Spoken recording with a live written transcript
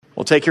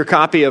Well, take your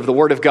copy of the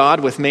Word of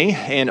God with me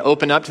and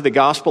open up to the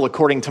Gospel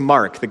according to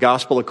Mark. The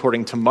Gospel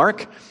according to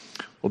Mark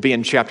will be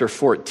in chapter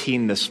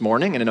 14 this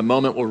morning, and in a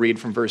moment we'll read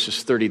from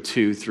verses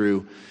 32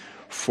 through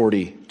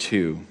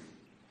 42.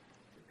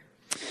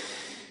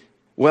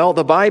 Well,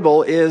 the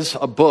Bible is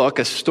a book,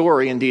 a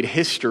story. Indeed,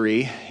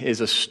 history is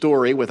a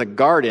story with a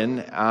garden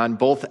on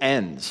both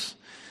ends.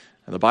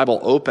 And the Bible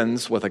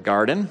opens with a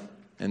garden,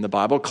 and the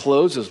Bible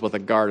closes with a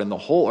garden. The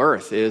whole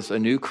earth is a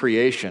new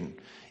creation.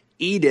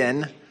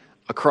 Eden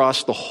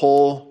across the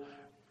whole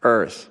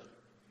earth.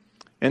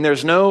 And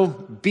there's no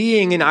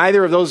being in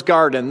either of those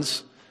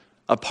gardens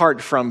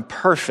apart from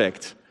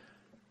perfect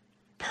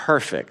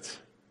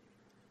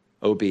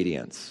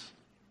obedience.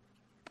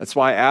 That's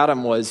why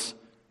Adam was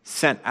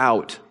sent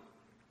out,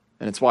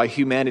 and it's why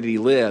humanity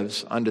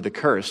lives under the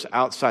curse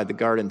outside the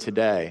garden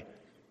today.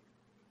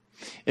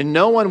 And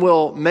no one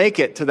will make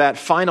it to that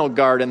final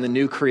garden, the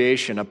new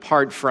creation,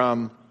 apart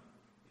from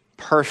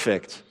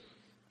perfect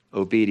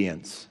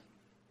obedience.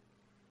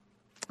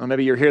 Well,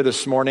 maybe you're here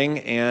this morning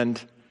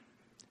and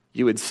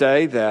you would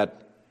say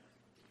that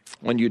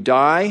when you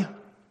die,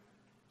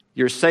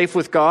 you're safe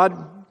with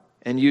God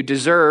and you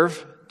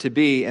deserve to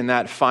be in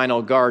that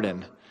final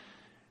garden,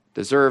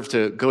 deserve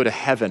to go to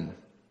heaven,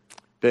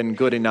 been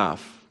good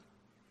enough.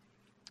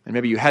 And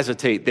maybe you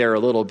hesitate there a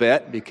little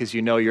bit because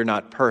you know you're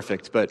not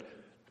perfect, but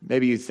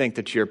maybe you think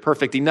that you're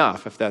perfect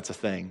enough, if that's a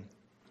thing.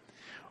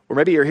 Or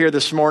maybe you're here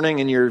this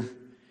morning and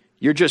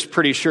you're just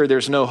pretty sure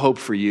there's no hope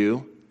for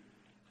you,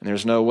 and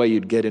there's no way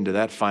you'd get into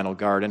that final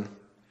garden.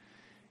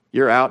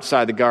 You're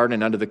outside the garden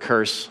and under the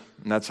curse,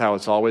 and that's how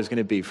it's always going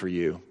to be for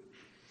you.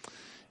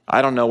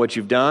 I don't know what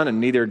you've done,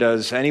 and neither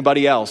does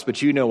anybody else,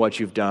 but you know what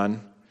you've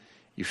done.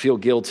 You feel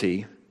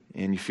guilty,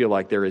 and you feel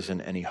like there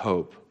isn't any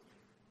hope.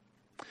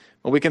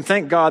 Well, we can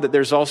thank God that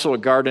there's also a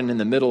garden in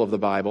the middle of the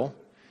Bible,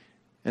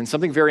 and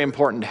something very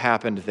important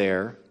happened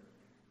there,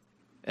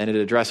 and it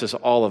addresses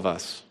all of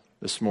us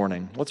this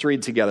morning. Let's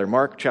read together.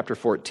 Mark chapter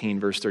 14,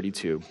 verse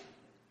 32.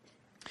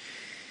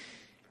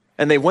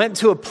 And they went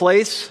to a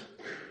place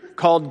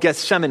called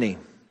Gethsemane,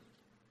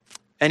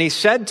 and he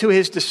said to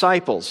his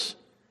disciples,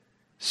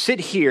 "Sit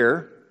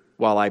here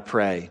while I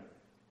pray."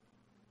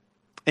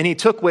 And he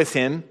took with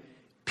him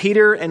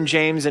Peter and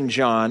James and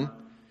John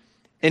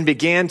and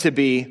began to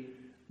be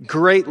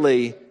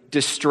greatly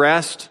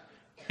distressed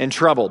and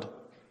troubled.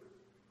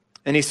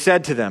 And he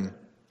said to them,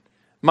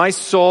 "My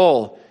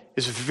soul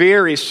is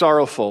very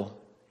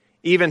sorrowful,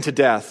 even to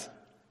death.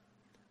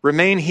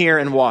 Remain here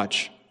and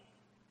watch."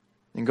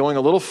 And going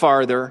a little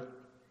farther,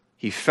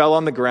 he fell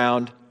on the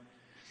ground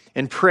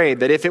and prayed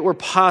that if it were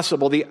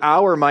possible, the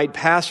hour might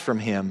pass from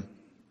him.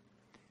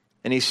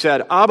 And he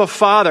said, "Abba,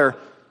 Father,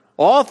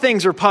 all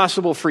things are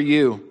possible for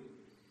you.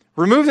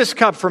 Remove this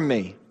cup from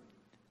me.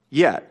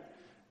 Yet,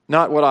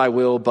 not what I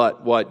will,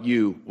 but what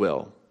you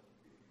will."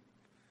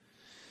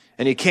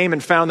 And he came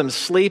and found them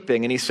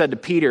sleeping, and he said to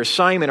Peter,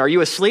 "Simon, are you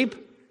asleep?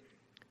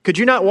 Could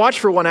you not watch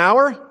for 1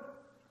 hour?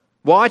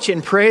 Watch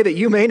and pray that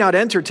you may not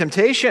enter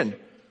temptation.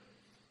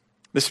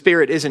 The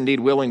spirit is indeed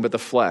willing, but the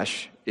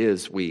flesh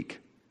is weak."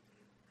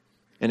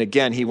 And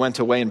again he went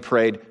away and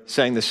prayed,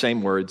 saying the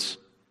same words.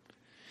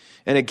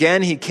 And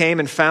again he came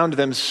and found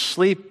them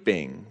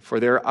sleeping, for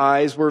their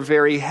eyes were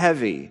very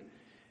heavy,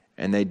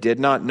 and they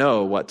did not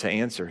know what to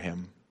answer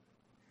him.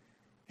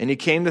 And he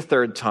came the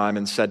third time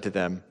and said to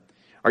them,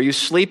 "Are you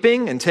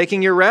sleeping and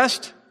taking your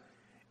rest?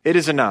 It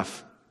is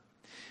enough.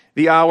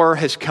 The hour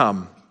has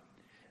come.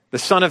 The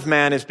Son of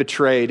Man is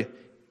betrayed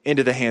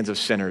into the hands of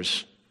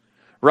sinners.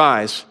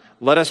 Rise,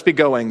 let us be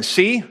going.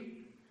 See,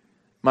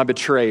 my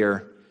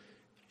betrayer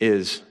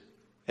is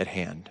at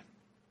hand."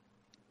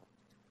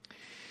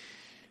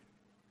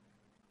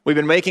 We've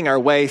been making our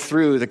way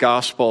through the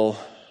gospel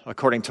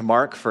according to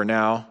Mark for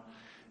now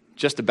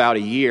just about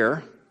a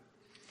year.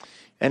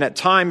 And at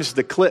times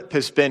the clip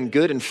has been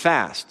good and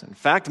fast. In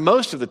fact,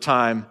 most of the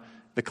time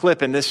the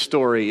clip in this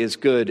story is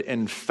good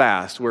and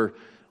fast. We're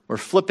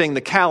flipping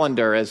the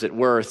calendar, as it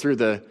were, through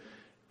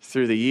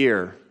the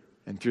year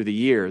and through the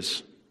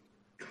years.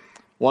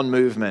 One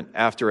movement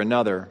after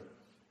another.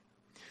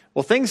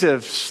 Well, things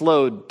have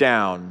slowed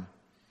down,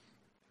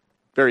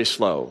 very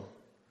slow.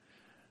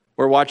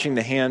 We're watching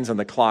the hands on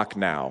the clock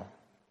now.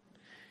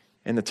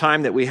 And the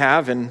time that we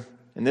have in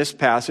this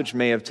passage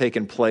may have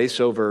taken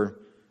place over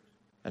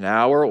an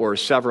hour or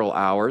several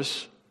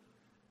hours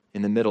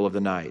in the middle of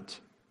the night.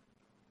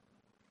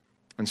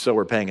 And so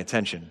we're paying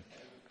attention.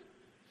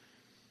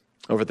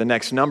 Over the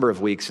next number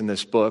of weeks in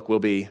this book, we'll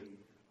be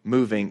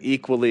moving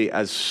equally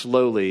as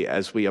slowly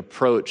as we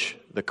approach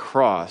the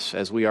cross,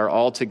 as we are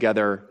all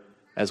together,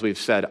 as we've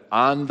said,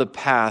 on the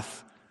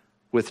path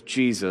with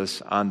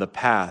Jesus, on the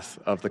path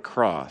of the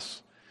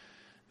cross,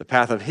 the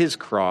path of his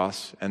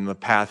cross and the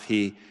path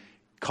he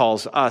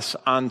calls us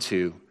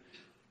onto,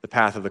 the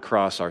path of the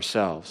cross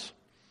ourselves.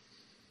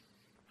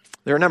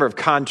 There are a number of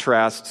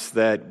contrasts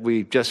that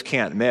we just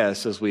can't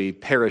miss as we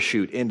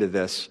parachute into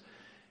this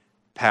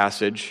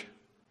passage.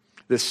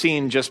 The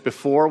scene just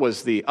before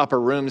was the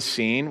upper room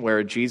scene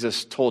where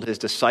Jesus told his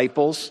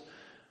disciples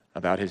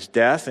about his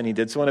death, and he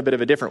did so in a bit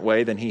of a different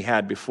way than he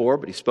had before,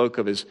 but he spoke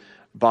of his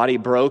body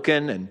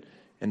broken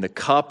and the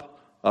cup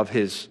of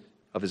his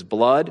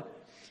blood.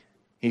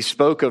 He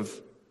spoke of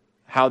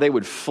how they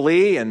would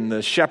flee and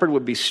the shepherd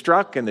would be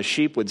struck and the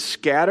sheep would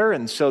scatter,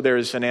 and so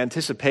there's an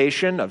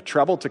anticipation of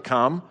trouble to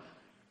come.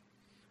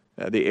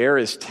 The air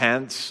is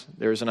tense.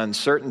 There's an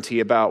uncertainty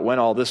about when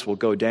all this will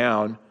go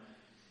down.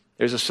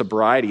 There's a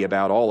sobriety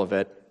about all of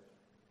it.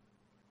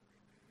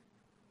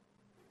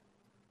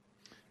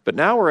 But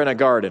now we're in a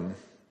garden,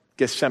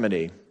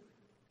 Gethsemane,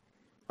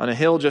 on a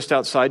hill just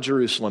outside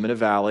Jerusalem in a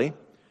valley,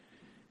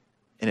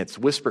 and it's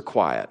whisper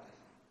quiet.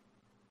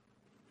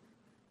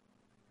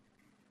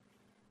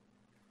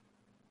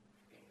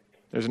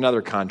 There's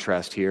another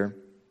contrast here.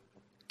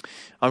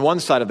 On one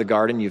side of the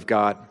garden, you've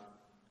got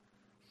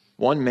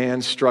one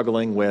man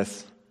struggling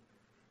with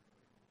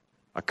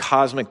a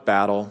cosmic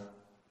battle,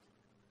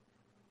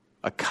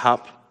 a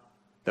cup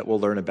that we'll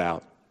learn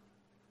about.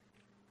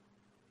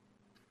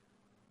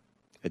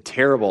 A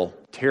terrible,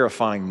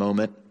 terrifying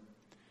moment.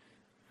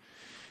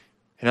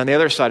 And on the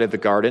other side of the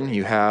garden,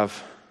 you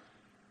have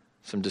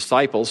some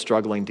disciples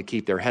struggling to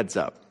keep their heads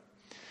up,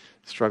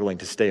 struggling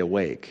to stay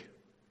awake.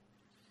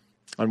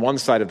 On one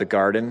side of the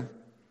garden,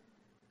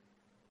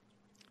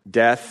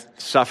 death,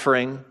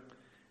 suffering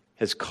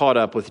has caught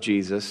up with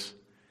Jesus.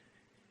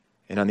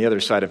 And on the other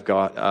side of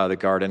the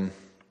garden,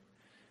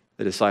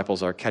 the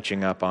disciples are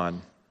catching up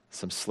on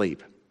some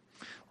sleep.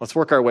 Let's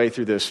work our way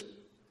through this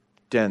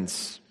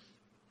dense,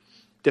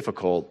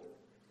 difficult,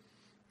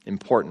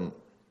 important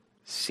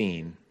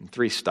scene in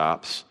 3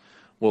 stops.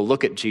 We'll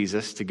look at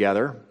Jesus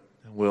together.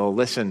 We'll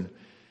listen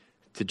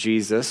to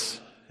Jesus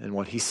and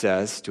what he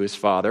says to his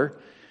Father.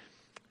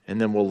 And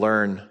then we'll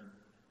learn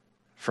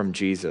from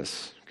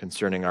Jesus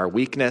concerning our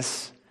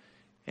weakness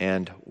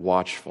and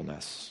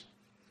watchfulness.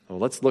 Well,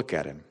 let's look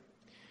at him.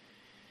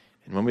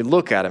 And when we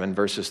look at him in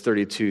verses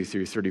 32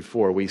 through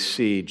 34, we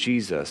see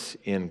Jesus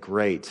in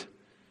great,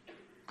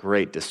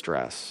 great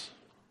distress.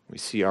 We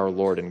see our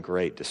Lord in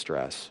great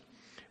distress.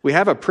 We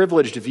have a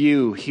privileged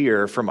view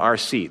here from our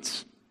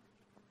seats.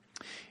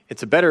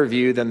 It's a better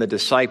view than the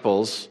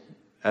disciples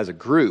as a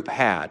group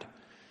had.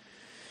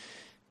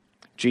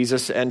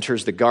 Jesus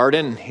enters the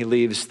garden. He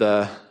leaves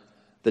the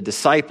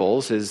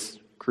disciples, his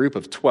group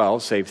of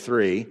 12, save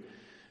 3,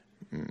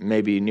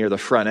 maybe near the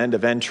front end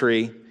of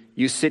entry.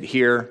 You sit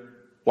here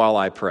while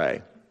I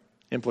pray.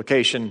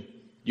 Implication,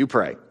 you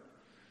pray.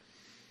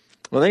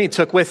 Well, then he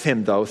took with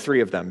him, though,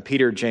 3 of them,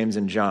 Peter, James,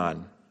 and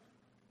John.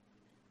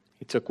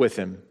 He took with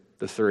him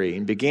the 3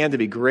 and began to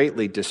be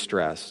greatly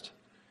distressed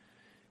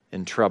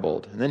and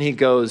troubled. And then he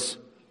goes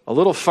a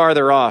little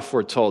farther off,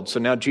 we're told. So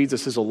now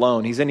Jesus is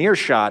alone. He's in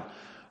earshot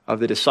of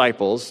the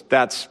disciples.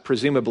 That's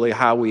presumably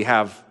how we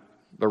have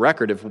the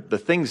record of the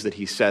things that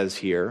he says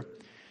here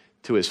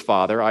to his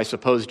Father. I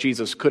suppose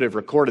Jesus could have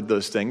recorded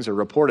those things or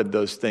reported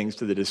those things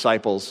to the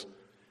disciples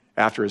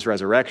after his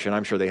resurrection.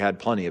 I'm sure they had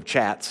plenty of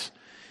chats,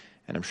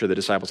 and I'm sure the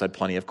disciples had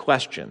plenty of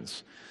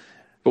questions.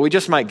 But we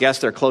just might guess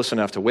they're close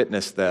enough to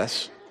witness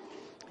this,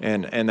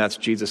 and that's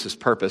Jesus'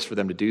 purpose for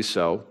them to do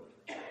so.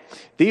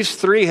 These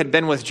 3 had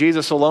been with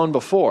Jesus alone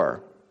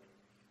before.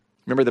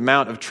 Remember the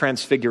Mount of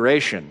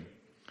Transfiguration,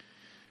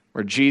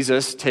 where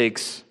Jesus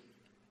takes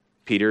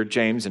Peter,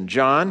 James, and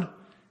John,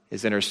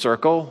 his inner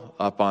circle,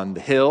 up on the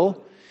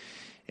hill,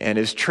 and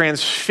is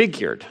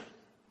transfigured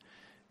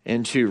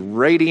into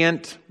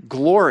radiant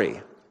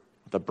glory,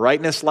 with a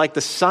brightness like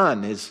the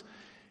sun.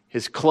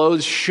 His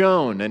clothes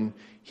shone, and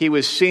he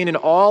was seen in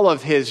all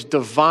of his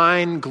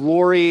divine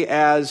glory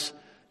as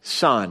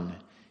Son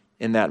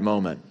in that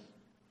moment.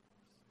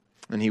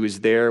 And he was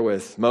there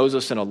with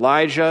Moses and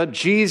Elijah.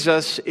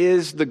 Jesus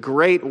is the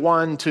great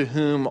one to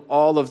whom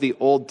all of the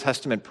Old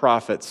Testament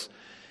prophets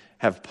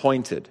have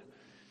pointed.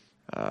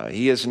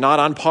 He is not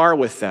on par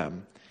with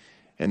them.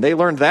 And they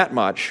learned that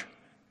much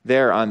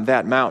there on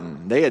that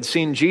mountain. They had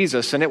seen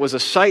Jesus, and it was a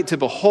sight to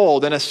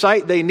behold, and a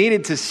sight they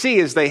needed to see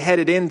as they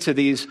headed into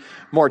these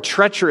more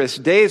treacherous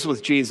days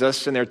with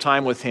Jesus in their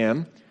time with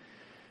him,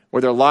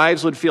 where their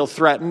lives would feel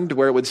threatened,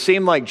 where it would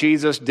seem like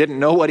Jesus didn't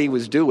know what he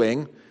was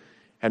doing,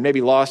 and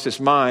maybe lost his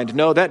mind.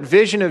 No, that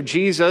vision of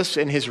Jesus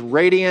in his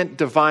radiant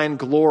divine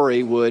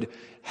glory would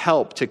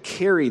help to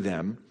carry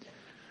them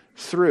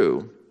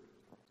through.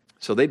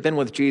 So they'd been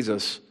with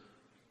Jesus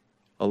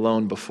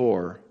alone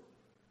before.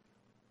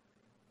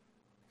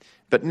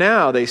 But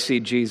now they see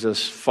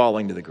Jesus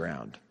falling to the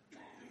ground.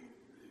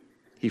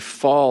 He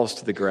falls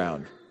to the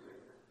ground,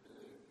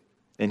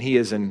 and he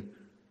is in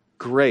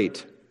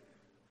great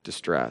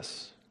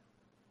distress.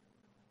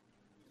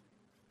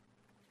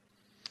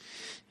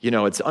 You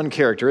know, it's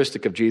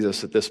uncharacteristic of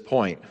Jesus at this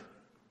point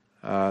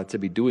to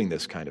be doing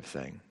this kind of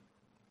thing.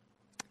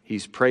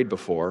 He's prayed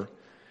before,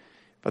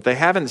 but they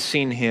haven't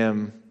seen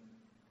him,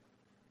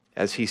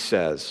 as he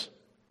says,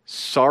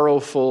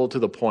 sorrowful to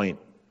the point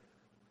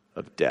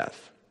of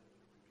death.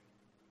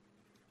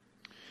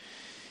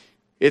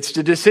 It's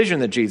the decision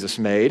that Jesus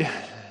made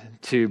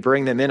to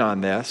bring them in on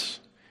this,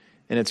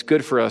 and it's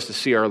good for us to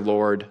see our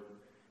Lord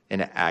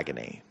in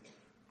agony.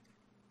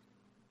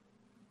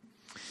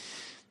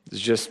 was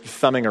just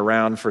thumbing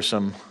around for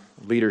some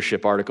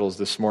leadership articles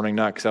this morning,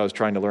 not because I was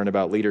trying to learn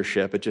about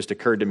leadership. It just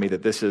occurred to me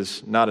that this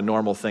is not a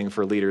normal thing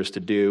for leaders to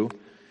do.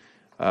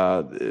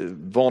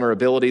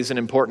 Vulnerability is an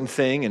important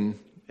thing,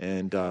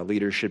 and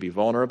leaders should be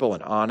vulnerable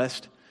and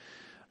honest.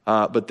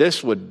 But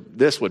this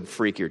would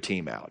freak your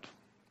team out.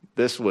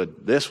 This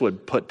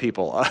would put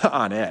people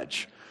on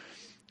edge.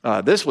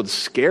 This would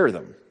scare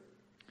them.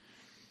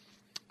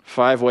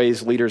 5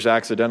 ways leaders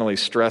accidentally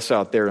stress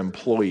out their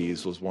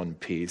employees was one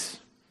piece.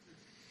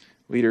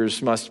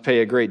 Leaders must pay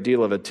a great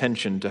deal of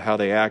attention to how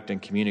they act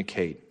and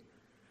communicate.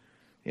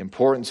 The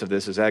importance of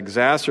this is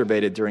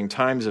exacerbated during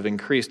times of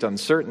increased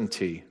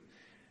uncertainty,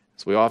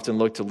 as we often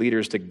look to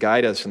leaders to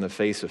guide us in the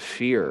face of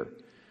fear,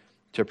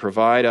 to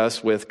provide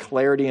us with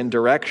clarity and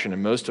direction,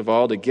 and most of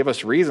all, to give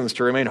us reasons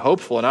to remain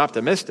hopeful and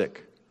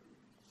optimistic.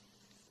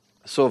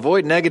 So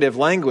avoid negative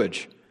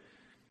language.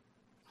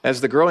 As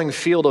the growing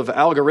field of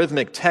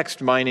algorithmic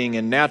text mining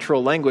and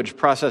natural language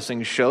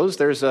processing shows,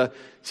 there's a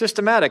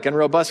systematic and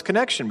robust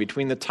connection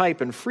between the type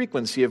and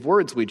frequency of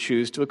words we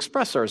choose to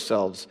express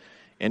ourselves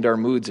and our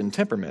moods and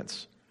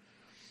temperaments.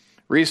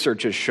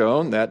 Research has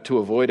shown that to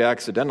avoid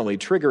accidentally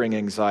triggering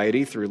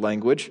anxiety through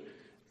language,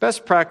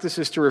 best practice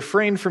is to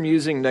refrain from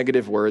using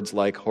negative words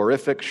like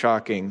horrific,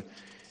 shocking,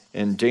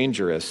 and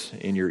dangerous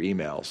in your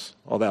emails.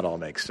 Well, that all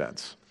makes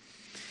sense.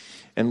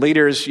 And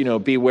leaders,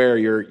 beware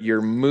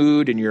your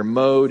mood and your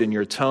mode and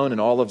your tone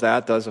and all of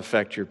that does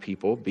affect your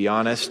people. Be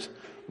honest.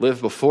 Live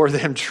before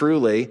them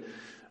truly,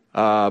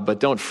 but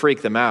don't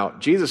freak them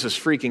out. Jesus is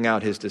freaking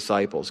out his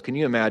disciples. Can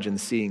you imagine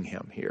seeing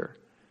him here?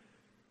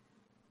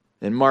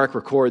 And Mark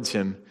records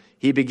him.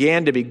 He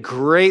began to be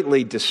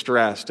greatly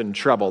distressed and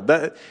troubled.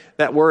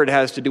 That word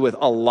has to do with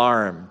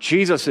alarm.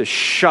 Jesus is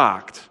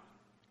shocked.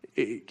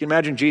 You can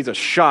imagine Jesus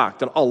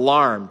shocked and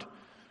alarmed,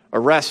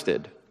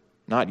 arrested.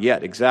 Not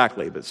yet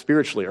exactly, but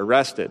spiritually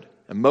arrested,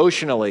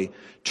 emotionally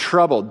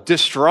troubled,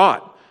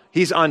 distraught.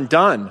 He's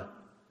undone.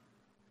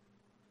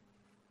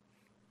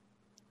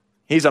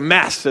 He's a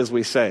mess, as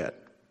we say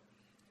it.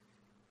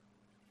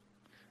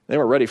 They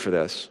were ready for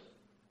this.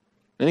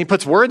 And he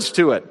puts words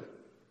to it.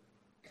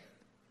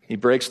 He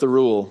breaks the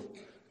rule.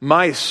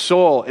 My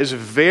soul is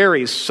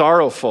very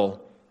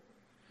sorrowful.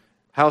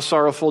 How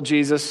sorrowful,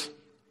 Jesus?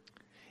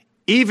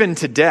 Even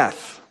to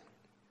death.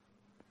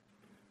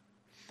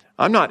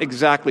 I'm not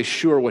exactly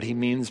sure what he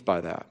means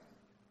by that.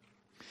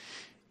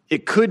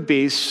 It could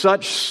be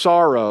such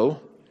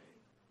sorrow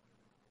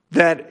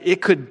that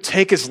it could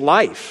take his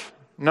life.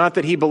 Not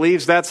that he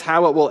believes that's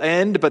how it will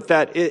end, but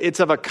that it's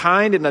of a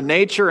kind and a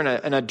nature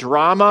and a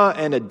drama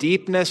and a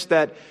deepness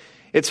that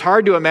it's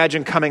hard to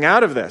imagine coming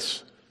out of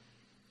this.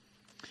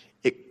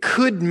 It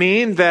could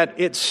mean that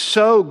it's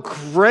so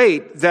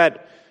great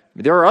that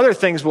there are other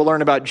things we'll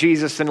learn about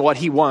Jesus and what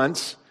he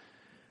wants,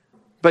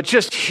 but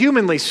just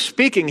humanly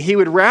speaking, he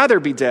would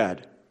rather be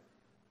dead.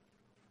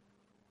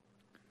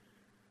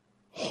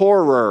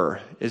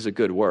 Horror is a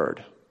good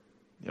word.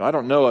 I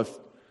don't know if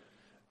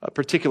a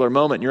particular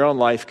moment in your own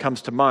life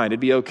comes to mind.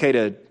 It'd be okay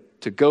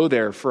to go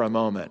there for a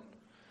moment.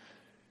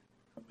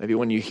 Maybe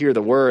when you hear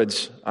the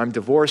words, I'm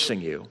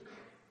divorcing you,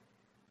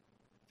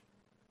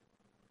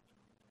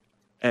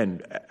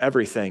 and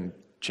everything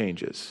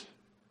changes,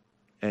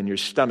 and your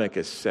stomach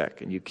is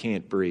sick, and you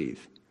can't breathe.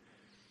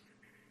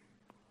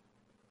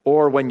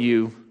 Or when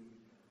you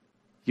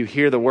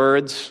hear the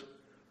words,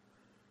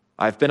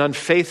 I've been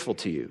unfaithful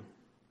to you.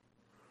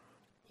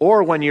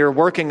 Or when you're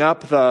working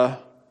up the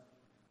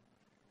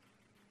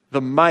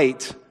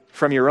might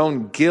from your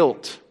own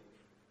guilt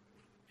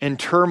and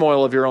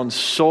turmoil of your own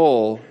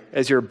soul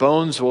as your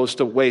bones will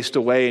waste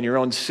away in your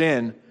own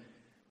sin,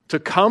 to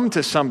come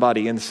to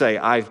somebody and say,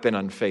 I've been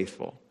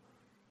unfaithful.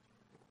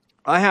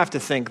 I have to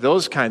think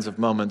those kinds of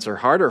moments are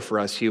harder for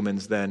us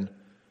humans than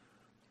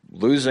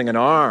losing an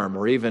arm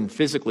or even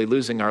physically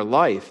losing our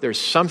life. There's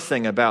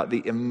something about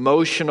the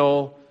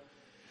emotional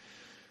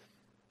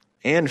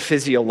and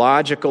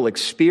physiological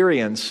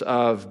experience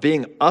of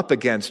being up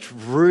against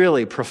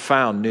really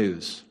profound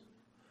news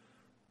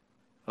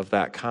of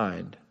that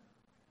kind.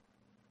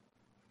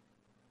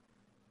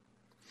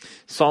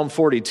 Psalm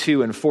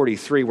 42 and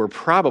 43 were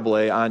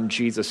probably on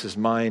Jesus'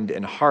 mind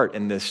and heart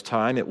in this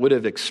time. It would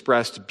have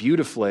expressed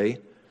beautifully,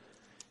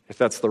 if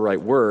that's the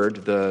right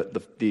word,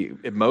 the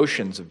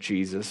emotions of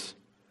Jesus.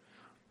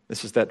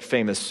 This is that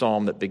famous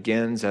psalm that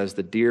begins, as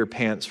the deer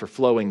pants for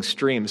flowing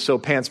streams, so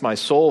pants my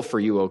soul for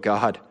you, O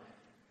God.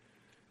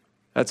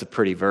 That's a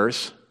pretty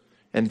verse.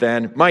 And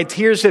then, my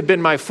tears have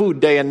been my food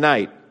day and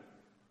night.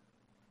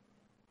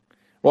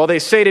 While they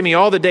say to me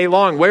all the day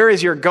long, where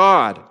is your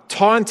God?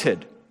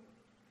 Taunted.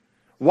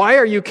 Why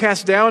are you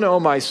cast down, O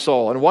my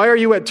soul? And why are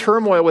you at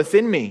turmoil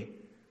within me?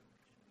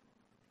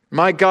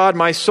 My God,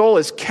 my soul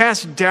is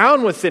cast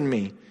down within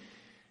me.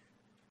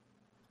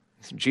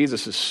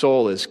 Jesus'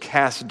 soul is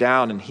cast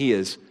down, and he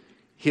is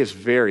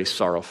very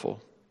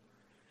sorrowful.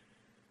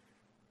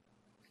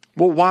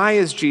 Well, why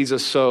is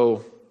Jesus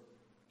so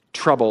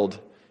troubled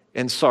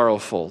and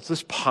sorrowful? Let's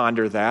just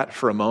ponder that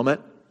for a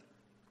moment.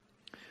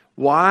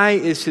 Why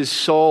is his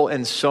soul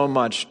in so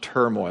much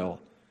turmoil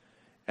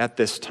at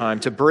this time,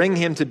 to bring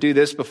him to do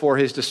this before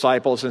his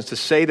disciples and to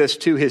say this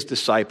to his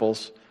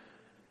disciples.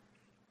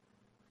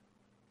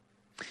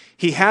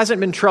 He hasn't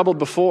been troubled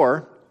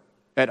before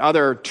at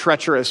other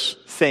treacherous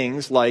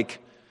things like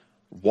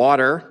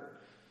water,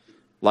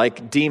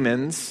 like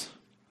demons,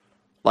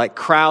 like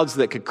crowds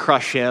that could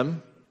crush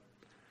him,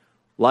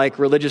 like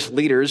religious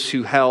leaders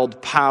who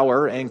held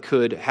power and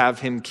could have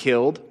him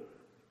killed.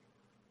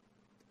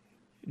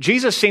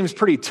 Jesus seems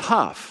pretty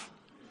tough,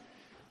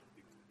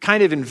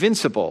 kind of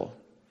invincible,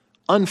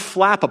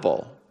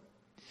 unflappable.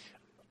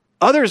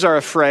 Others are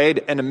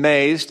afraid and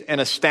amazed and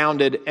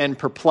astounded and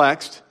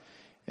perplexed,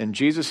 and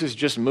Jesus is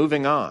just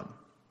moving on.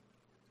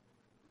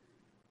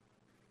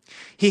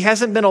 He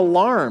hasn't been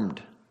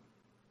alarmed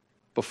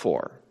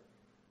before.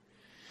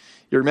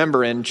 You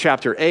remember in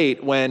chapter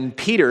 8 when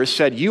Peter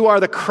said, "You are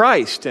the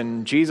Christ,"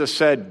 and Jesus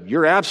said,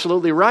 "You're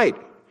absolutely right."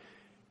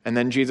 And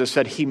then Jesus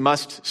said he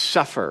must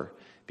suffer,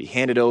 be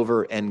handed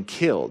over and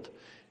killed,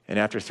 and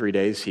after 3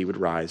 days he would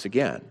rise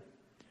again.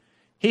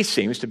 He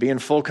seems to be in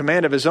full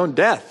command of his own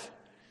death.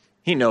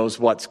 He knows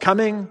what's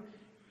coming,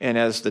 and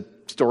as the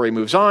story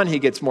moves on, he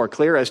gets more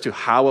clear as to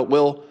how it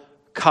will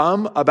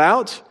come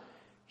about.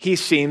 He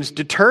seems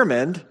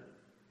determined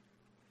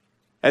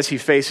as he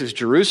faces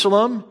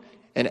Jerusalem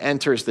and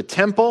enters the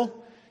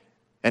temple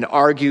and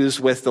argues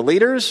with the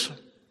leaders.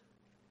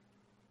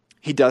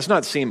 He does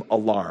not seem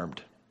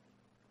alarmed,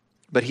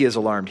 but he is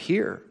alarmed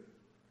here.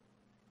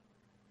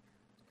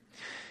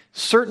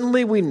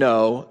 Certainly we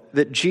know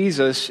that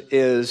Jesus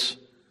is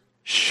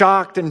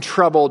shocked and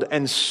troubled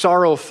and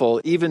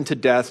sorrowful even to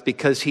death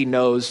because he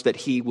knows that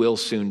he will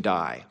soon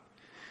die.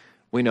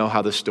 We know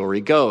how the story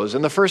goes.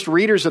 And the first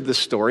readers of this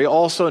story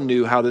also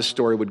knew how this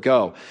story would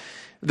go.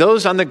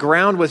 Those on the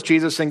ground with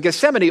Jesus in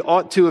Gethsemane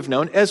ought to have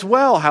known as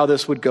well how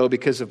this would go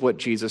because of what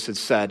Jesus had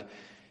said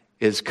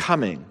is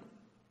coming.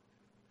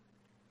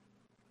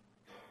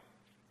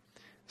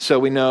 So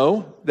we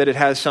know that it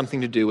has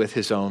something to do with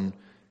his own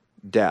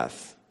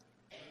death.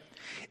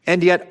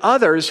 And yet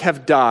others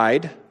have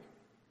died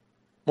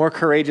more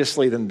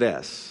courageously than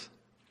this.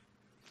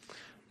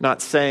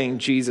 Not saying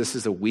Jesus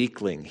is a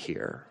weakling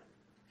here.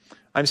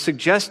 I'm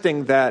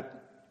suggesting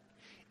that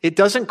it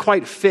doesn't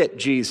quite fit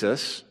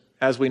Jesus,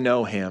 as we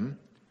know him,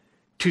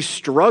 to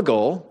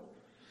struggle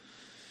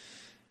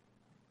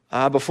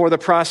before the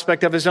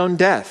prospect of his own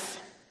death,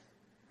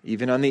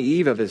 even on the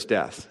eve of his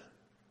death.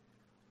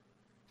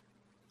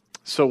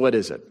 So what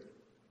is it?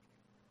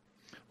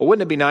 Well,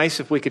 wouldn't it be nice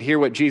if we could hear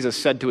what Jesus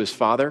said to his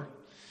Father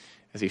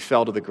as he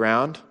fell to the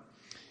ground?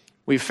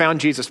 We've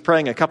found Jesus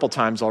praying a couple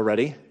times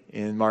already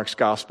in Mark's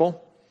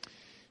gospel.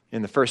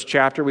 In the first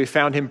chapter, we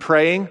found him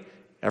praying.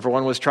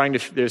 Everyone was trying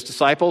to, there's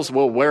disciples,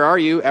 well, where are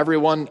you?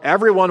 Everyone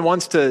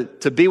wants to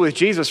be with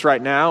Jesus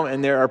right now,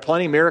 and there are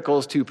plenty of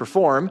miracles to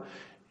perform.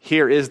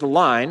 Here is the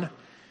line.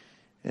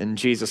 And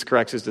Jesus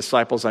corrects his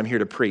disciples, I'm here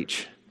to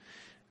preach.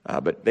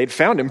 But they'd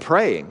found him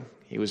praying.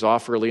 He was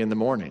off early in the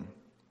morning.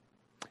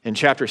 In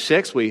chapter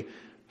 6, we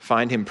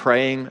find him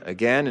praying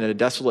again in a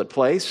desolate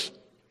place,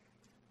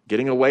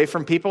 getting away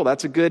from people.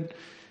 It's a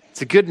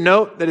good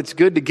note that it's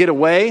good to get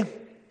away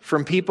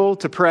from people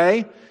to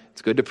pray.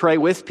 It's good to pray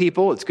with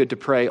people. It's good to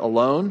pray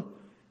alone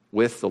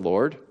with the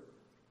Lord.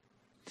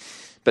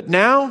 But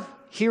now,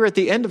 here at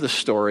the end of the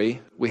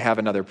story, we have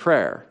another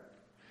prayer.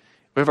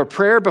 We have a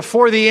prayer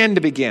before the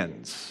end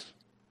begins.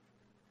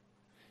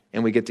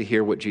 And we get to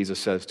hear what Jesus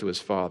says to his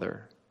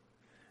Father.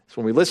 So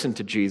when we listen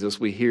to Jesus,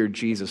 we hear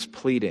Jesus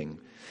pleading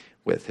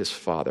with his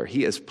Father.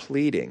 He is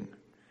pleading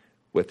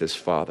with his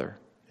Father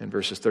in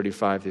verses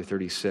 35 through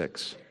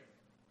 36.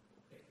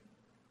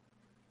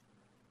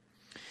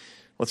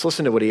 Let's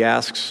listen to what he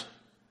asks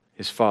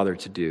his Father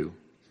to do.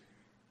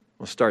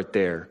 We'll start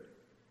there.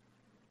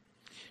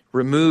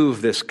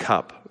 Remove this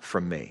cup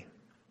from me.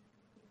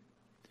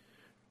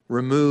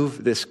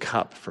 Remove this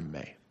cup from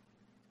me.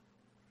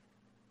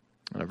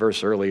 In a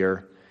verse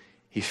earlier,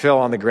 he fell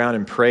on the ground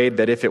and prayed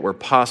that if it were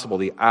possible,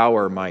 the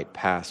hour might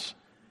pass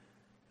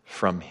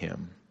from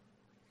him.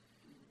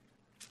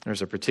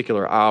 There's a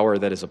particular hour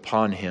that is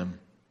upon him,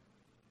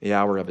 the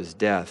hour of his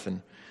death.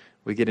 And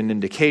we get an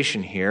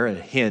indication here, a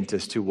hint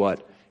as to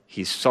what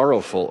he's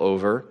sorrowful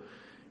over.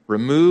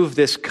 Remove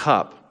this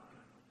cup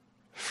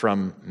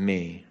from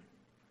me.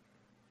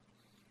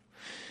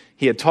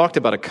 He had talked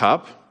about a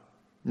cup.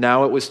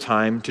 Now it was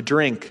time to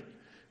drink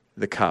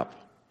the cup.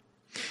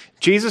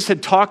 Jesus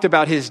had talked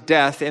about his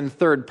death in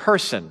third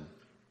person,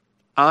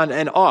 on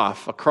and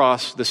off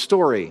across the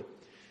story.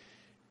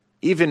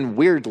 Even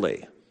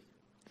weirdly,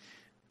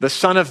 the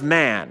Son of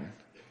Man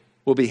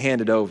will be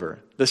handed over.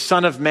 The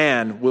Son of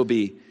Man will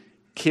be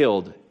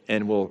killed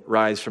and will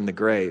rise from the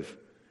grave.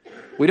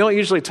 We don't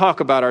usually talk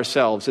about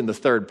ourselves in the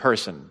third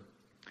person.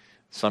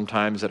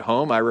 Sometimes at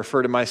home, I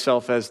refer to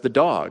myself as the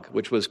dog,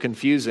 which was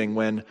confusing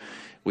when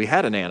we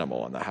had an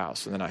animal in the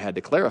house, and then I had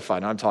to clarify,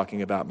 and I'm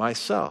talking about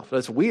myself.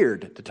 That's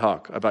weird to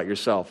talk about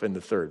yourself in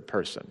the third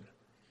person.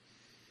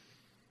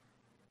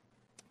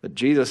 But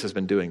Jesus has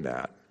been doing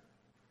that.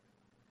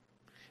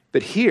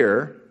 But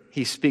here,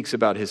 he speaks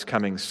about his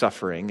coming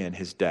suffering and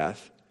his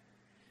death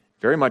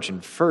very much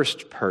in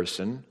first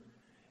person,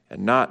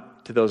 and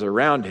not to those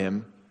around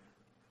him,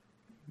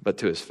 but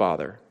to his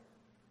Father.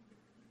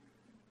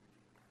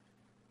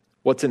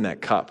 What's in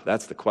that cup?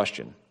 That's the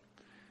question.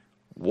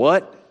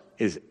 What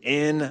is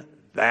in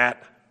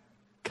that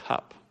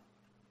cup?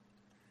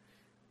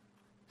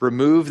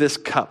 Remove this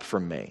cup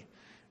from me.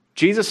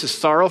 Jesus is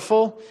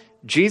sorrowful.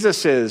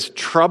 Jesus is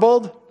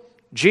troubled.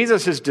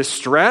 Jesus is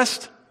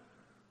distressed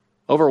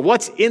over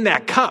what's in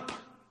that cup.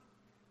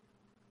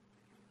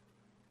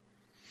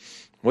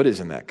 What is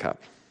in that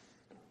cup?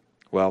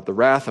 Well, the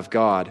wrath of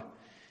God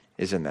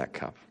is in that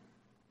cup.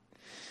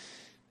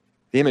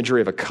 The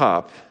imagery of a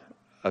cup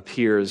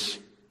appears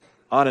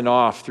on and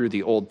off through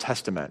the Old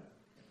Testament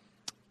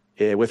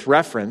with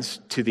reference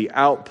to the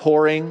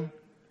outpouring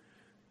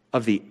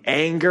of the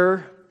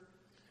anger,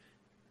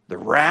 the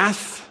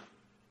wrath,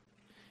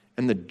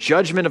 and the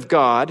judgment of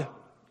God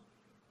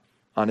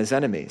on his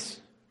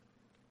enemies.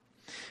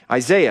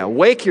 Isaiah,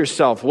 wake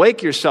yourself,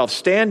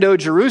 stand, O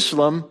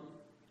Jerusalem,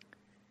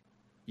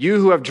 you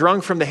who have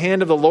drunk from the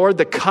hand of the Lord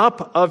the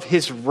cup of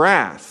his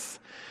wrath,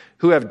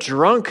 who have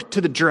drunk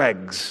to the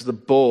dregs the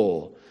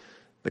bowl,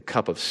 the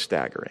cup of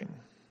staggering.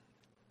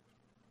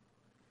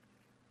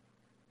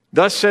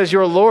 Thus says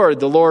your Lord,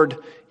 the Lord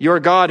your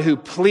God, who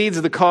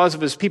pleads the cause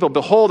of his people.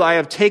 Behold, I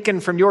have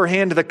taken from your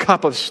hand the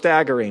cup of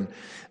staggering,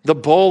 the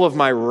bowl of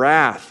my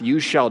wrath.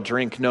 You shall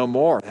drink no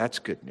more. That's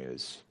good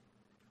news.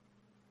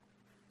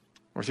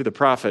 Or through the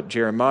prophet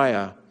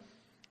Jeremiah,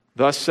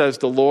 thus says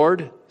the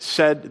Lord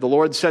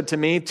said to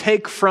me,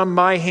 take from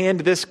my hand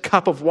this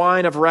cup of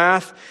wine of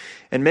wrath,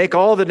 and make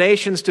all the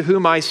nations to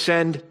whom I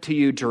send to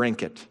you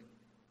drink it.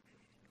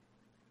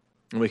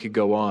 And we could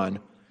go on.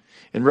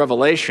 In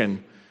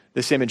Revelation,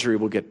 this imagery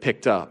will get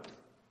picked up.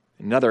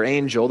 Another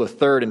angel, the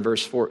third in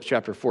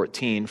chapter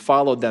 14,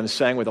 followed them,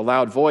 saying with a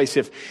loud voice,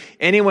 if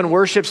anyone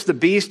worships the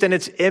beast and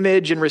its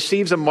image and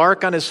receives a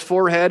mark on his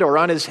forehead or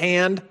on his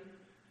hand,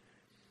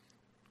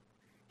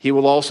 he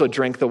will also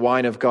drink the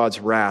wine of God's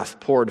wrath,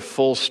 poured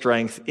full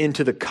strength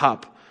into the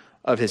cup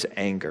of his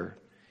anger.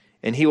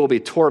 And he will be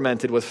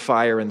tormented with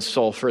fire and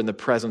sulfur in the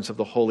presence of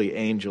the holy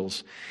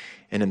angels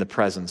and in the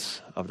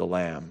presence of the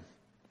Lamb.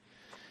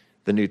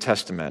 The New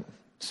Testament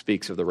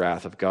speaks of the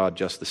wrath of God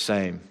just the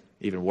same,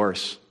 even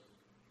worse.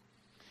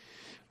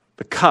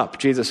 The cup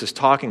Jesus is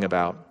talking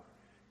about,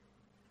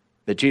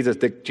 that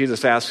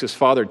Jesus asks his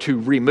Father to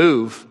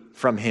remove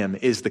from him,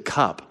 is the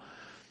cup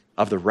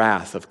of the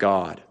wrath of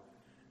God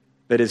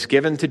that is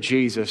given to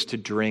Jesus to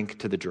drink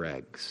to the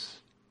dregs.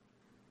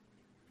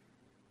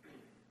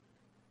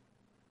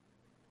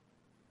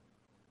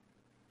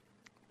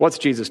 What's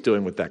Jesus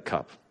doing with that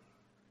cup?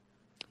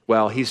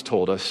 Well, he's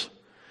told us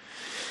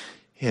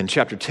in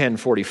chapter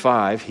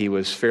 10:45, he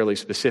was fairly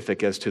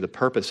specific as to the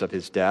purpose of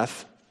his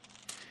death.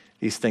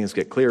 These things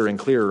get clearer and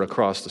clearer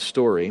across the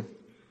story.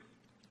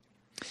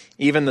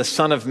 Even the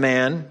Son of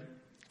Man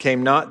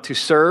came not to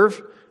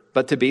serve,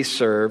 but to be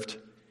served,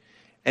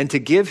 and to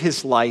give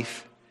his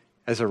life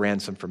as a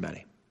ransom for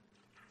many.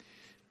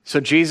 So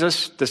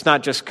Jesus does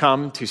not just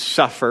come to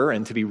suffer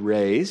and to be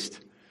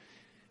raised.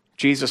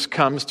 Jesus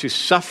comes to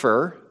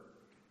suffer,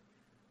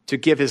 to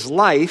give his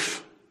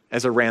life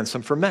as a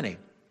ransom for many.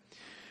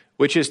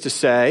 Which is to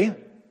say,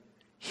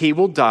 he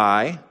will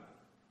die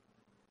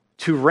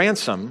to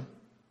ransom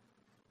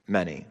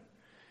many.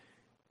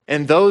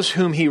 And those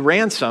whom he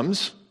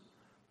ransoms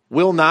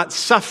will not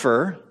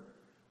suffer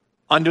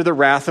under the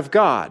wrath of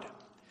God.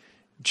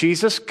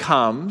 Jesus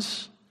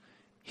comes,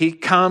 he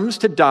comes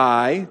to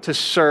die, to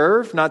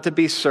serve, not to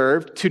be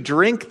served, to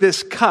drink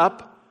this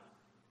cup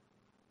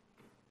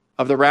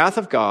of the wrath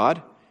of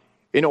God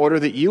in order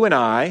that you and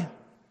I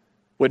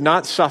would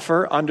not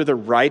suffer under the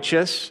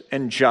righteous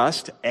and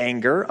just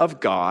anger of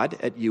God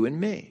at you and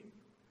me.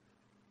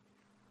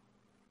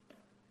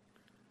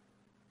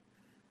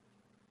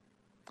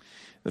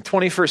 In the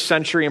 21st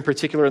century, in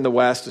particular in the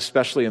West,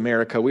 especially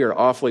America, we are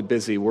awfully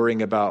busy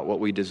worrying about what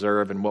we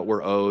deserve and what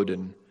we're owed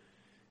and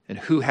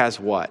who has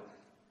what.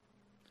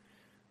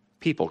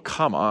 People,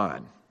 come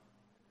on.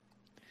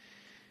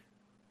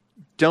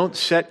 Don't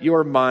set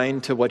your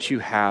mind to what you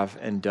have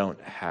and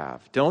don't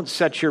have. Don't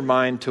set your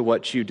mind to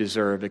what you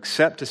deserve,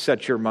 except to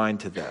set your mind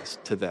to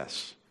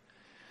this.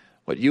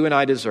 What you and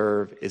I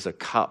deserve is a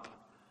cup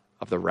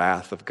of the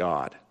wrath of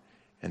God.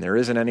 And there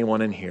isn't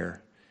anyone in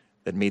here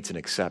that meets an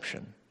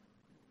exception.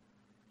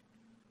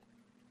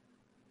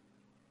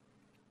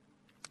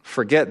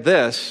 Forget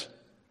this,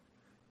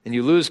 and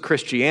you lose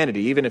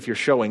Christianity, even if you're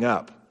showing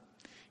up,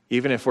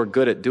 even if we're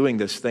good at doing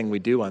this thing we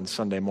do on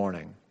Sunday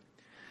morning.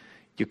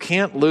 You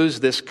can't lose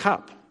this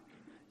cup.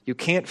 You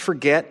can't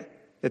forget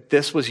that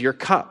this was your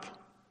cup.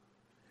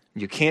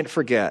 You can't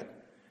forget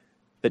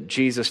that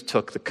Jesus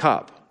took the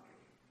cup.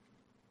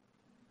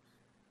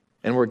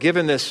 And we're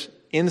given this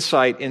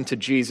insight into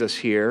Jesus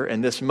here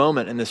and this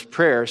moment in this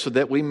prayer so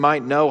that we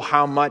might know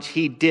how much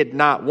he did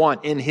not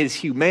want in his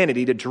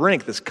humanity to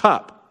drink this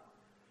cup.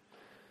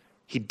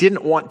 He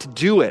didn't want to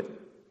do it.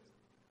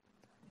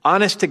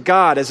 Honest to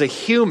God, as a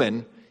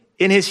human,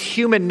 in his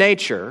human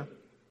nature,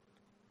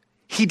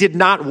 he did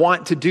not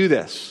want to do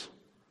this.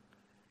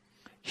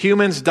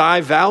 Humans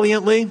die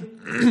valiantly,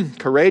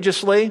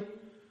 courageously.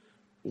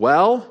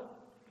 Well,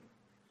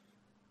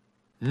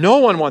 no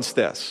one wants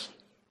this.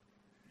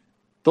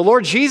 The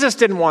Lord Jesus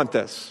didn't want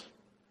this.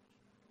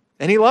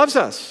 And he loves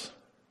us.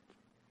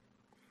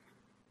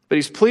 But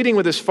he's pleading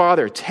with his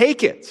Father,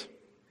 take it.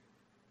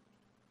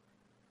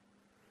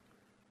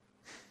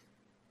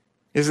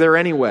 Is there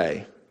any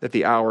way that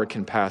the hour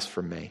can pass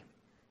from me?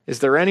 Is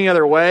there any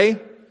other way?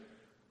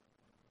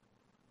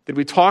 Did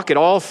we talk it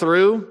all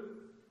through?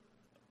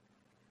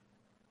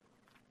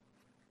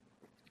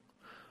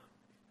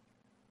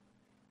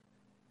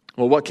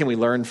 Well, what can we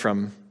learn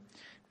from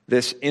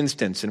this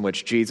instance in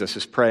which Jesus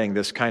is praying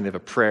this kind of a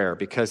prayer?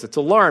 Because it's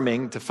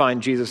alarming to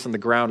find Jesus on the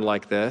ground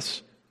like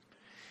this.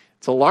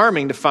 It's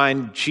alarming to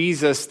find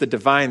Jesus, the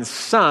divine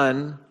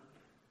Son,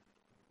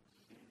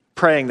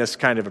 praying this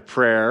kind of a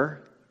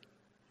prayer.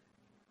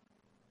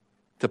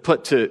 To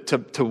put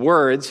to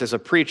words as a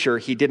preacher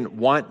he didn't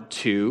want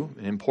to,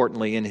 and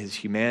importantly in his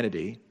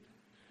humanity.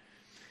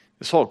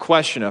 This whole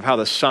question of how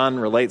the Son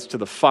relates to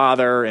the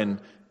Father and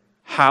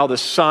how the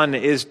Son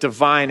is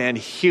divine and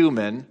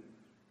human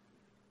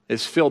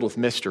is filled with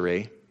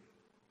mystery.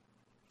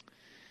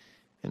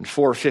 In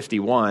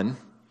 451,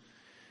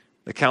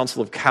 the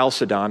Council of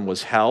Chalcedon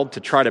was held to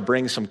try to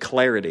bring some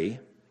clarity.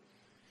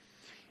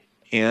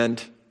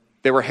 And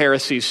there were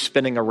heresies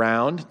spinning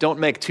around. Don't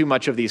make too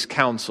much of these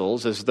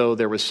councils as though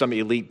there was some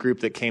elite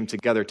group that came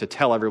together to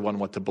tell everyone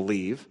what to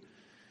believe.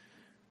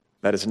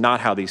 That is not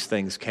how these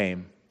things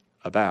came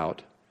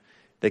about.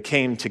 They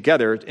came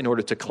together in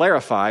order to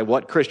clarify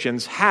what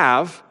Christians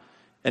have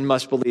and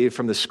must believe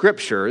from the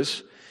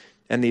Scriptures.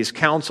 And these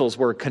councils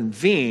were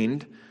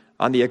convened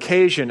on the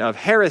occasion of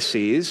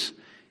heresies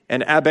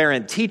and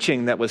aberrant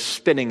teaching that was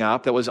spinning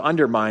up, that was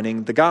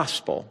undermining the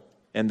gospel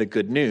and the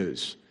good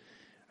news.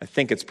 I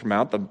think it's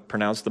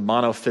pronounced the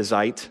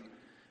monophysite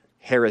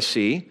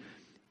heresy,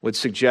 would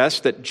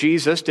suggest that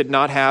Jesus did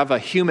not have a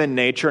human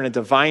nature and a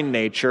divine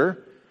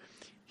nature.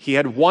 He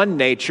had one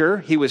nature.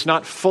 He was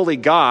not fully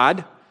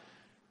God.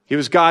 He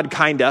was God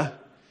kinda,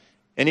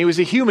 and he was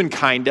a human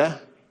kinda.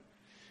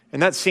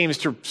 And that seems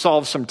to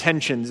solve some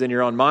tensions in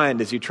your own mind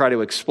as you try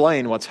to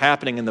explain what's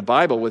happening in the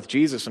Bible with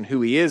Jesus and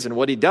who he is and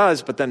what he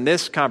does. But then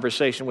this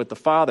conversation with the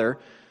Father,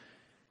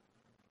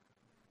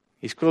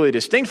 he's clearly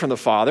distinct from the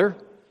Father.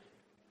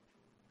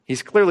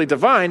 He's clearly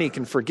divine. He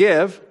can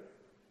forgive.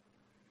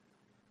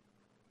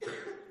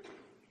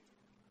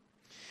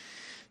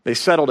 They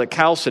settled at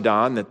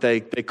Chalcedon that they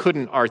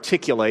couldn't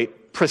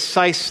articulate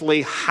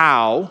precisely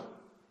how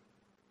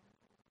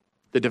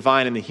the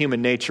divine and the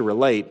human nature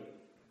relate,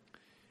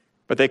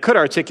 but they could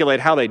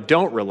articulate how they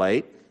don't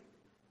relate.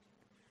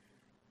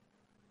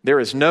 There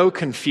is no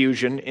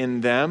confusion in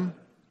them.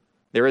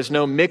 There is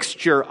no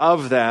mixture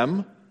of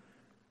them.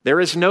 There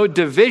is no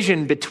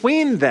division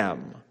between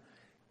them.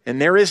 And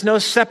there is no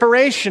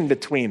separation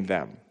between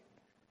them.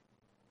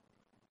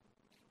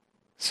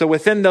 So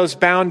within those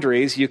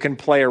boundaries, you can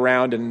play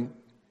around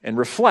and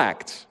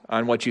reflect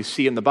on what you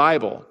see in the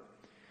Bible.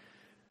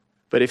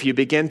 But if you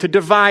begin to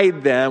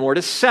divide them or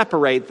to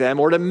separate them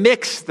or to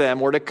mix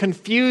them or to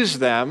confuse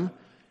them,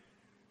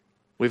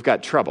 we've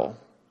got trouble.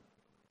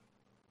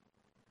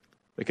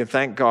 We can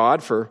thank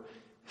God for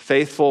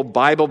faithful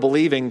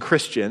Bible-believing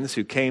Christians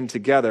who came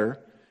together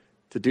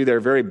to do their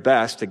very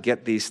best to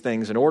get these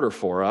things in order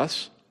for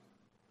us.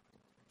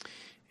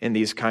 And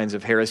these kinds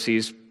of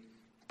heresies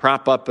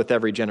prop up with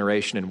every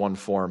generation in one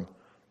form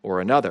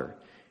or another.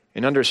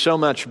 And under so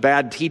much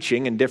bad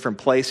teaching in different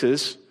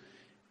places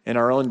in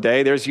our own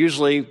day, there's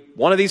usually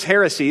one of these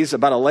heresies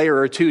about a layer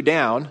or two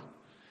down.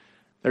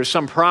 There's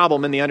some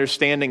problem in the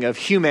understanding of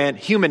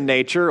human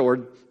nature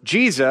or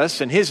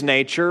Jesus and his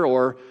nature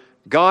or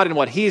God and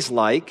what he's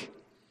like.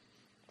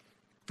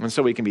 And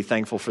so we can be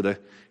thankful for the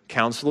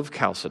Council of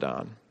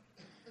Chalcedon.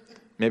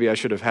 Maybe I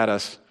should have had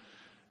us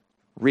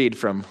read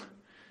from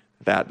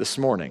that this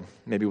morning.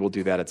 Maybe we'll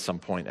do that at some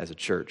point as a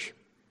church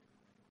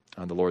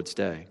on the Lord's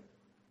Day.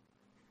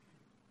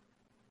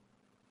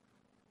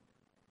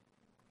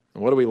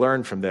 And what do we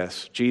learn from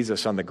this?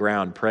 Jesus on the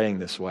ground praying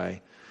this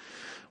way.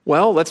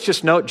 Well, let's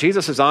just note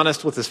Jesus is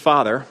honest with his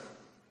Father.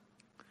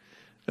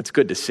 That's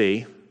good to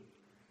see.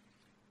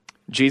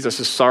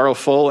 Jesus is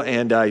sorrowful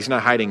and he's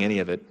not hiding any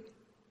of it.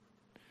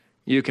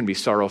 You can be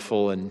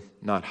sorrowful and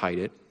not hide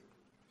it.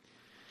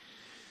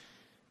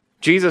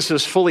 Jesus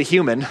is fully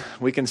human.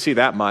 We can see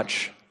that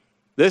much.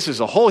 This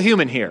is a whole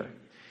human here.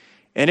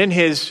 And in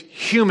his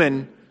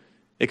human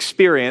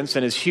experience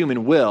and his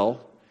human will,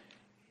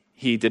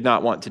 he did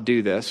not want to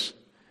do this.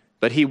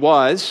 But he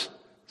was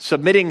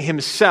submitting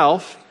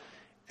himself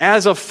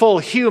as a full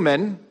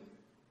human,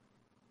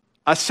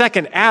 a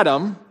second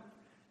Adam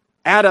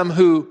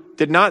who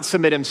did not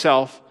submit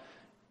himself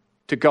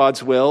to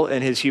God's will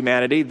in his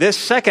humanity. This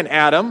second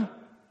Adam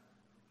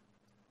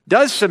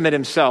does submit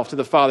himself to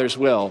the Father's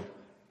will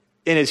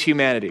in his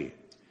humanity.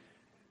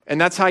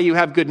 And that's how you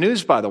have good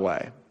news, by the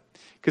way.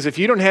 Because if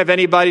you don't have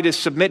anybody to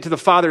submit to the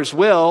Father's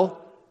will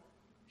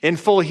in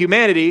full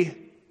humanity,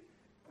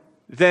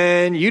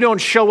 then you don't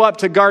show up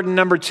to garden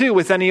number 2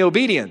 with any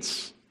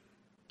obedience.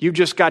 You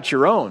just got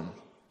your own.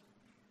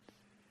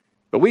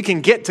 But we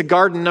can get to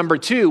garden number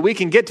 2. We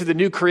can get to the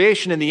new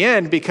creation in the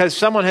end because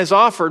someone has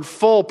offered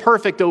full,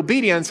 perfect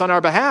obedience on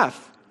our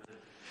behalf.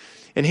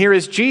 And here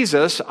is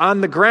Jesus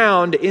on the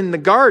ground in the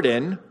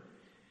garden,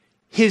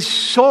 his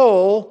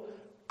soul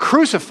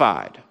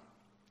crucified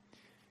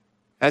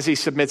as he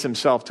submits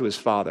himself to his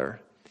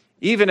Father,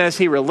 even as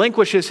he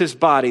relinquishes his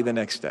body the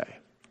next day.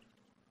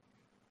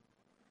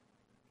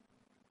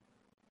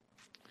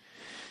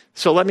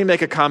 So let me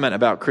make a comment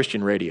about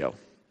Christian radio.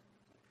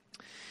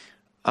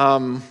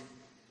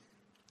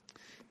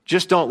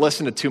 Just don't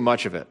listen to too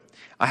much of it.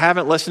 I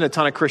haven't listened to a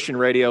ton of Christian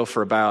radio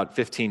for about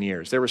 15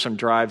 years. There were some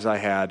drives I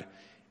had,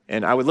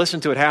 and I would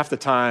listen to it half the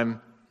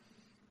time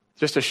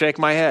just to shake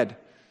my head.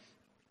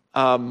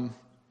 Some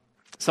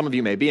of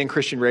you may be in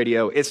Christian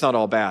radio. It's not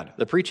all bad.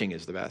 The preaching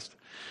is the best.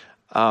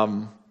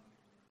 But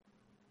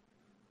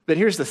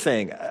here's the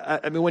thing.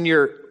 I mean, when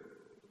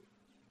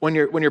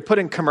you're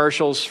putting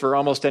commercials for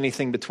almost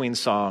anything between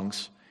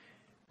songs,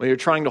 when you're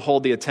trying to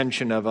hold the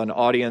attention of an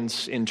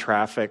audience in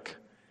traffic,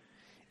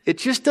 it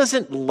just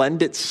doesn't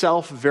lend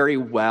itself very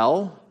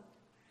well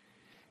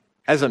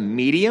as a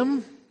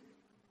medium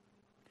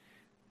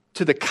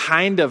to the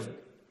kind of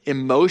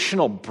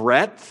emotional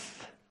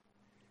breadth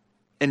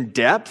and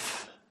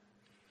depth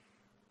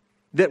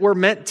that we're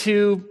meant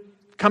to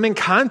come in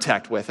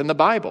contact with in the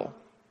Bible.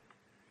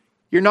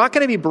 You're not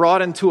going to be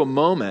brought into a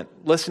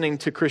moment listening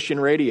to Christian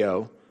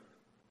radio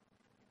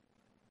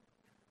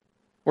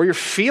where you're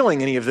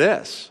feeling any of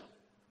this.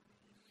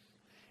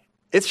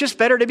 It's just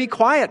better to be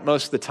quiet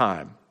most of the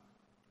time.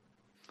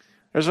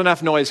 There's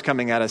enough noise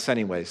coming at us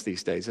anyways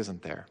these days,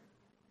 isn't there?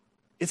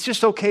 It's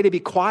just okay to be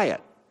quiet.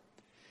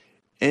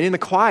 And in the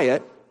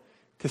quiet,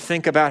 to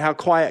think about how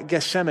quiet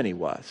Gethsemane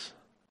was.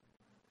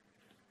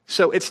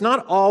 So it's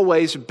not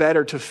always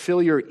better to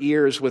fill your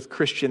ears with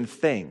Christian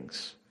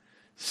things.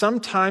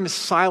 Sometimes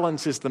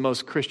silence is the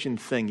most Christian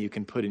thing you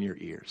can put in your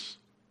ears.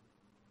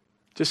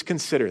 Just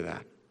consider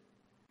that.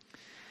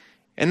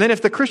 And then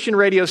if the Christian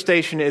radio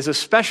station is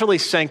especially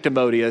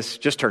sanctimonious,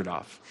 just turn it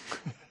off.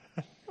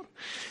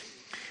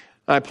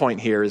 My point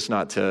here is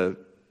not to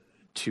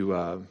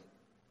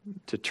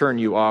turn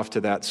you off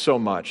to that so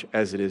much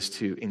as it is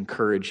to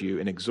encourage you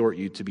and exhort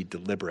you to be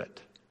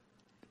deliberate.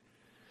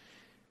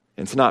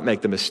 And to not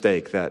make the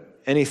mistake that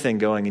anything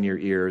going in your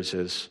ears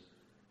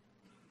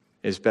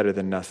is better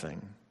than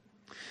nothing.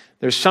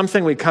 There's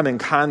something we come in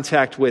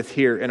contact with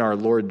here in our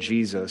Lord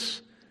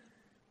Jesus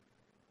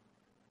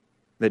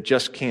that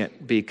just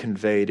can't be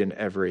conveyed in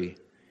every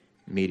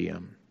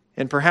medium.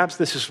 And perhaps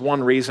this is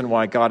one reason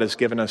why God has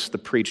given us the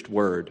preached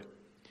word.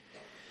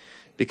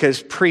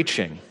 Because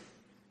preaching,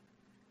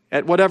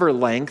 at whatever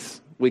length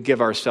we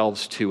give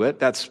ourselves to it,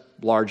 that's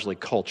largely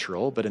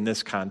cultural, but in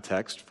this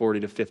context,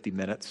 40 to 50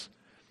 minutes,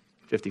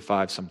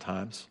 55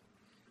 sometimes.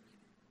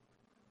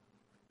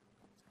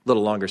 A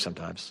little longer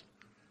sometimes.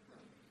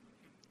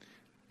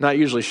 Not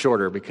usually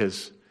shorter,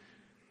 because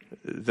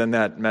then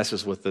that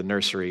messes with the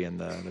nursery and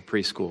the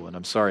preschool, and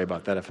I'm sorry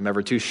about that if I'm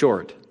ever too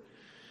short.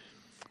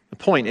 The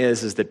point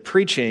is that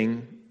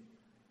preaching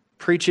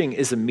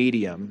is a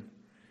medium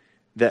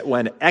that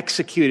when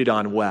executed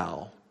on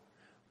well,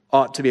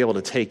 ought to be able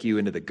to take you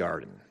into the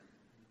garden.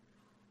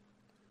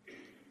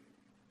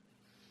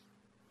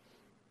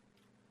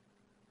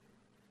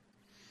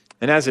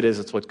 And as it is,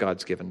 it's what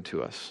God's given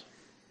to us.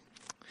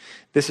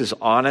 This is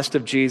honest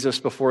of Jesus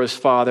before his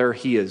Father.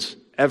 He is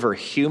ever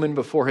human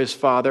before his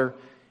Father,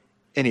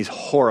 and he's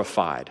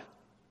horrified.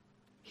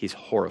 He's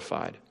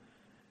horrified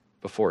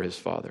before his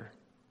Father.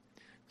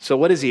 So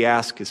what does he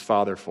ask his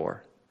Father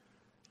for?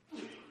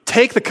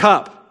 Take the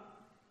cup.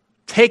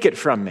 Take it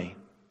from me.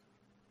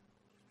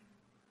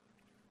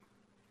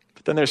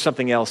 But then there's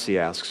something else he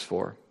asks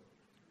for.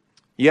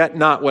 Yet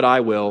not what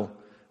I will,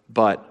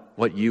 but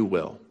what you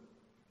will.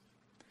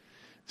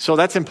 So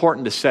that's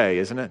important to say,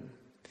 isn't it?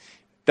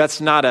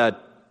 That's not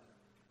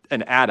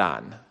an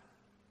add-on.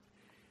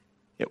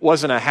 It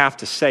wasn't a have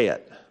to say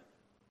it.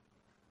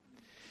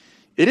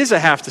 It is a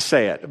have to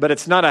say it, but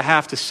it's not a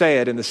have to say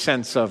it in the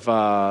sense of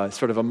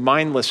sort of a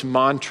mindless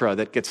mantra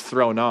that gets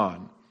thrown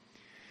on.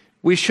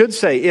 We should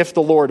say, if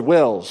the Lord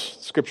wills.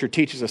 Scripture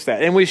teaches us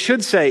that. And we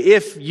should say,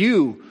 if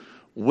you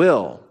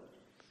will.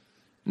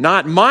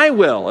 Not my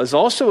will is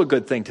also a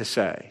good thing to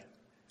say.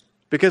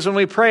 Because when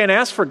we pray and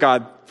ask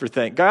God for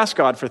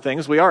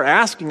things, we are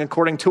asking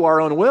according to our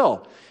own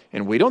will.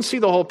 And we don't see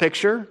the whole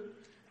picture.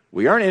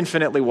 We aren't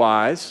infinitely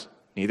wise.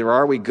 Neither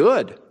are we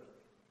good.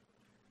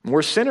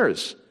 We're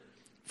sinners.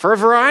 For a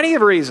variety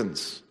of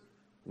reasons.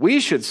 We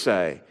should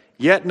say,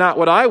 yet not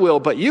what I will,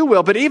 but you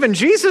will. But even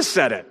Jesus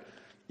said it.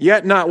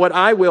 Yet not what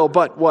I will,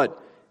 but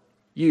what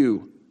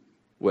you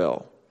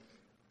will.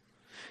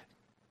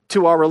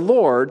 To our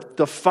Lord,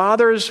 the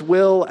Father's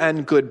will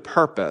and good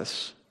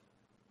purpose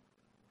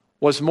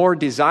was more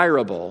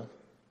desirable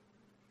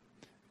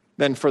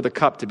than for the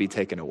cup to be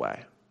taken away.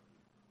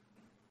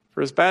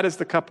 For as bad as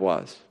the cup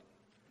was,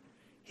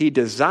 he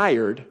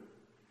desired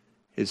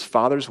his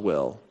Father's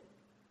will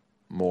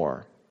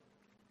more.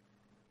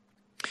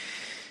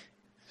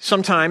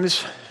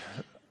 Sometimes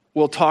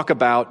we'll talk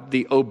about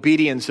the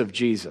obedience of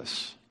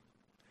Jesus.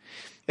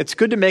 It's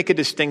good to make a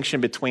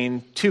distinction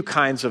between two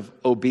kinds of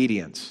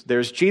obedience.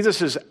 There's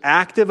Jesus'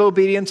 active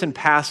obedience and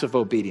passive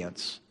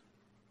obedience.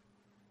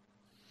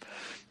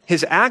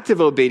 His active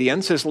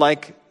obedience is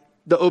like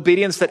the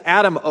obedience that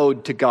Adam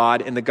owed to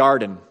God in the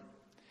garden.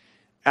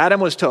 Adam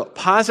was to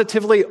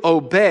positively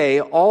obey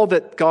all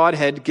that God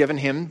had given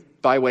him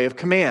by way of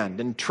command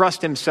and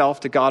trust himself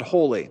to God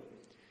wholly.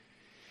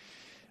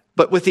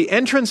 But with the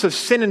entrance of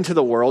sin into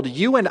the world,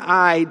 you and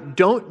I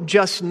don't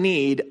just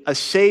need a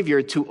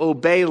Savior to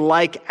obey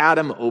like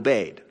Adam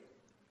obeyed.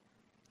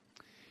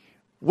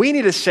 We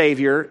need a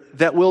Savior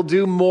that will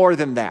do more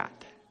than that.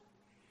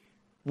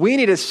 We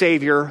need a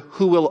Savior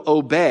who will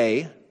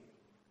obey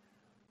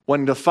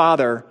when the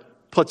Father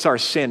puts our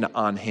sin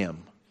on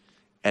him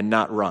and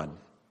not run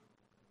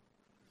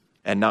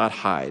and not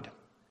hide.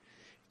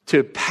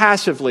 To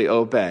passively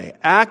obey,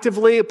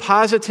 actively,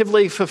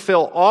 positively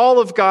fulfill all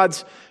of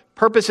God's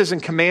purposes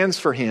and commands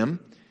for him,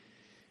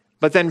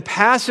 but then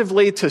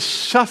passively to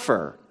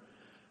suffer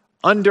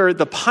under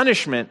the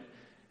punishment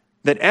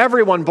that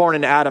everyone born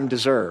in Adam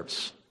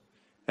deserves.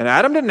 And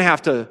Adam didn't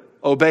have to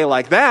obey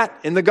like that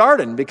in the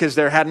garden because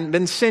there hadn't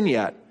been sin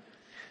yet.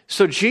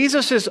 So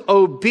Jesus'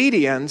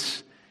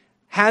 obedience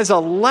has a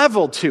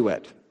level to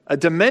it, a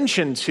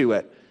dimension to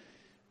it,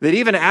 that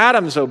even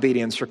Adam's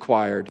obedience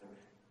required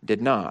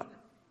did not.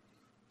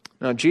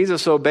 Now,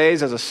 Jesus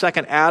obeys as a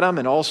second Adam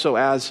and also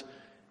as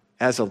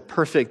a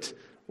perfect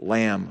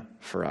lamb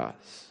for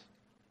us.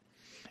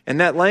 And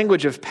that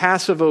language of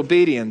passive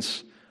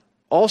obedience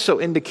also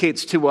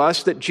indicates to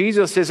us that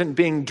Jesus isn't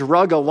being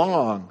drug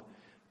along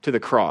to the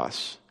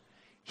cross.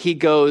 He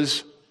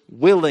goes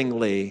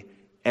willingly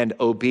and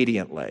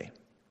obediently.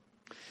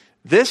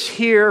 This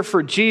here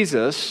for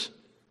Jesus,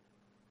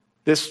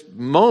 this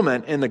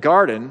moment in the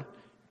garden,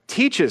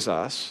 teaches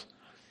us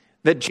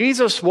that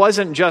Jesus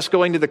wasn't just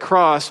going to the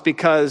cross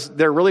because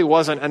there really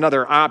wasn't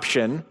another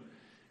option.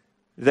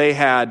 They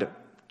had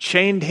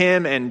chained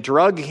him and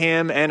drug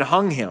him and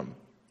hung him.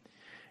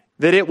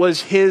 That it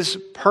was his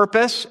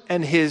purpose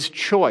and his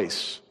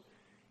choice.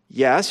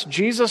 Yes,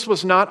 Jesus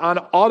was not on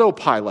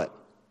autopilot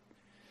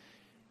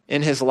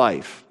in his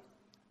life.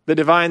 The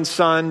divine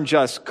Son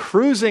just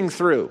cruising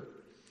through,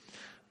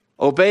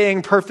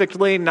 obeying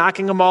perfectly,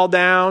 knocking them all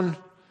down,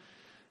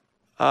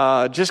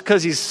 just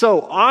because he's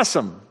so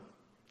awesome.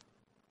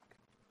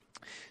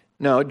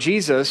 No,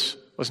 Jesus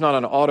was not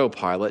on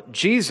autopilot.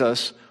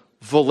 Jesus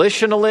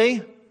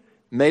volitionally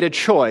made a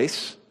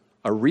choice,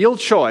 a real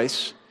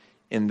choice,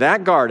 in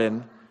that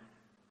garden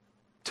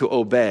to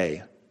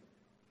obey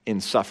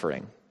in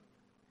suffering.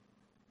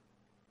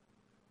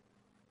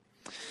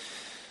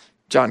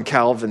 John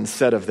Calvin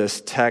said of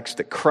this text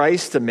that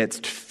Christ,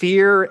 amidst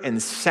fear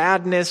and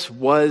sadness,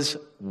 was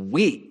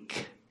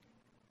weak,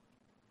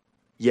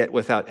 yet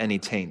without any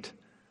taint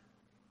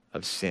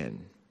of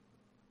sin.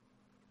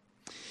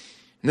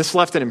 And this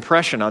left an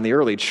impression on the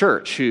early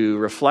church, who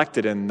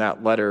reflected in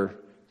that letter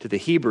to the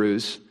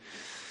Hebrews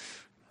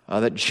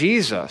that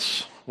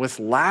Jesus, with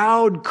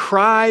loud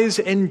cries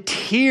and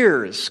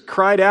tears,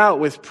 cried out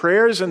with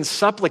prayers and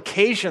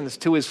supplications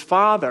to his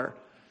Father.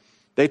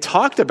 They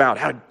talked about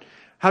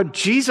how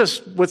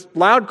Jesus, with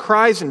loud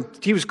cries, and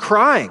he was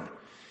crying.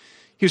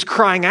 He was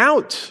crying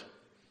out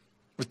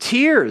with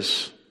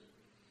tears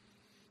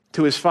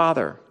to his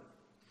Father.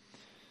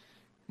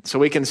 So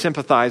we can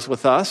sympathize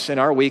with us in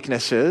our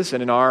weaknesses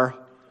and in our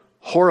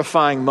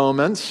horrifying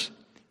moments.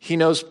 He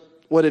knows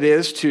what it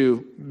is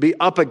to be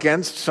up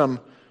against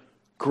some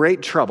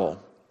great trouble.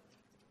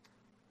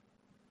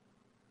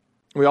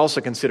 We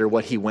also consider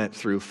what he went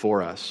through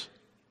for us.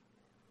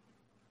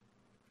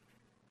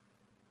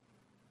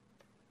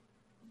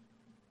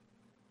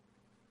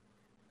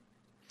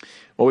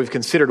 Well, we've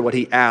considered what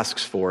he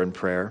asks for in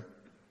prayer.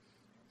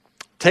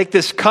 Take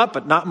this cup,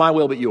 but not my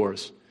will, but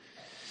yours.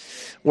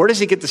 Where does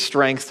he get the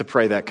strength to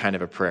pray that kind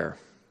of a prayer?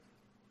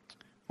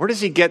 Where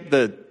does he get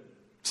the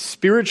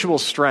spiritual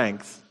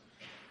strength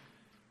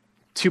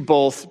to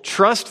both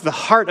trust the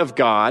heart of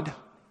God,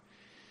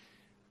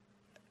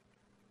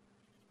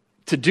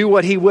 to do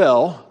what he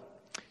will,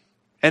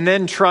 and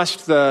then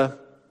trust the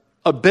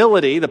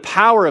ability, the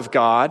power of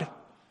God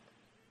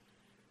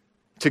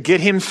to get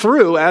him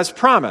through as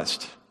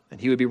promised, and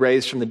he would be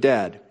raised from the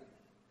dead?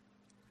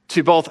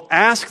 To both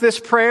ask this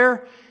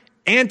prayer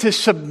and to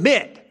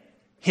submit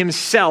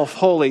himself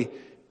wholly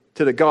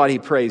to the God he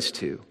prays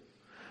to.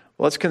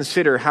 Well, let's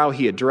consider how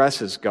he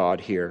addresses God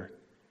here.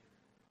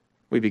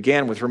 We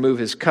began with remove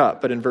his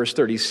cup, but in verse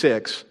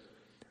 36,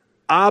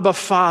 Abba,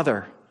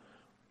 Father,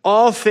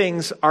 all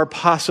things are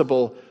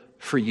possible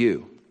for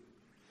you.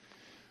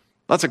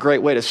 That's a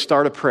great way to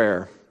start a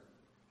prayer.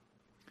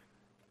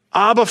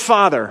 Abba,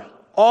 Father,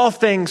 all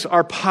things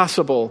are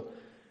possible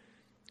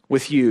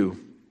with you.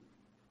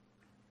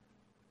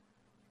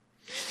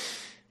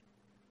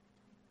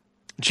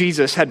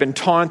 Jesus had been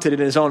taunted in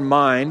his own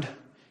mind,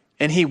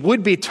 and he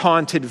would be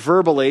taunted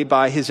verbally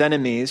by his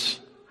enemies.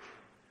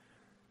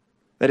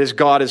 that his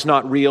God is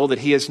not real, that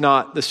he is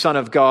not the Son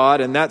of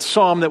God. And that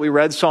psalm that we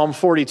read, Psalm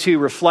 42,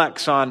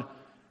 reflects on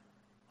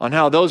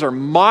how those are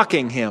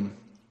mocking him.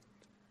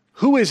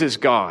 Who is his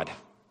God?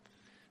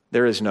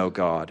 There is no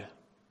God.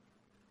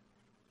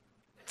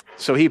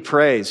 So he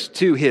prays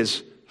to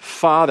his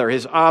Father,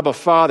 his Abba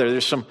Father.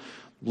 There's some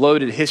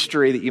loaded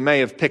history that you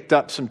may have picked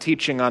up, some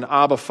teaching on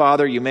Abba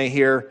Father. You may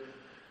hear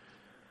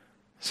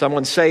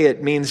someone say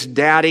it means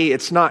daddy.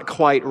 It's not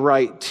quite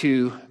right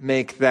to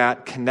make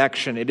that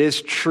connection. It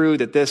is true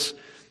that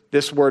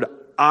this word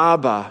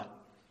Abba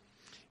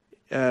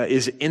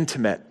is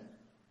intimate.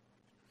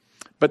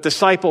 But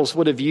disciples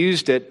would have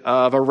used it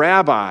of a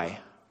rabbi,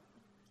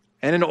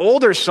 and an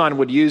older son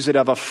would use it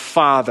of a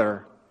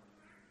father.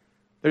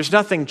 There's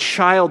nothing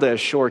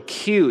childish or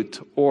cute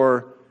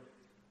or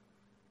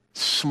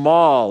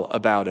small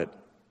about it.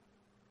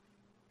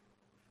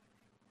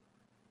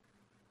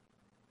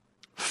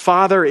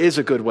 Father is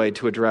a good way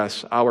to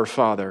address our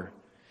Father,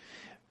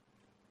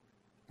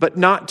 but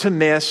not to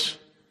miss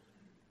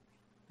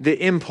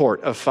the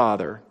import of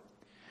Father.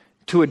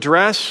 To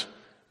address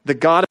the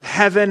God of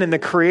heaven and the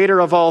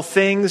creator of all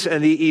things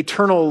and the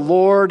eternal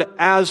Lord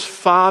as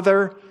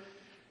Father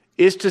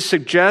is to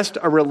suggest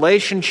a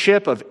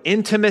relationship of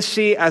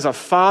intimacy as a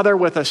father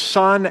with a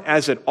son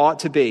as it ought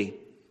to be.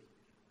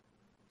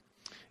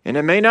 And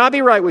it may not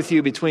be right with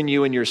you between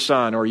you and your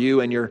son or you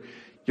and your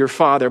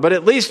father, but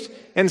at least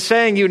in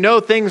saying you know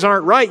things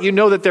aren't right, you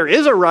know that there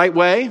is a right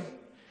way.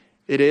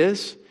 It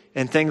is,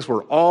 and things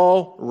were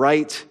all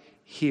right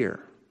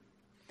here.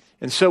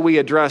 And so we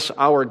address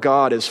our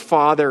God as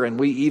Father, and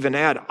we even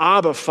add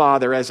Abba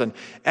Father as an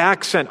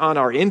accent on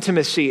our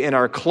intimacy and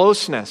our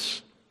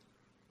closeness.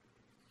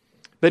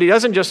 But he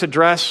doesn't just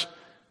address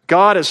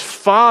God as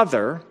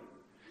Father,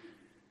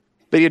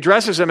 but he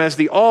addresses him as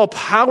the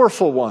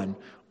all-powerful one.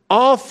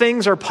 All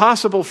things are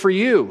possible for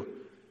you.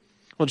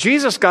 Well,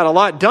 Jesus got a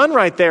lot done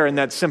right there in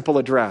that simple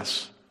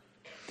address.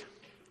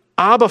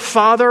 Abba,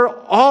 Father,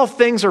 all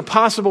things are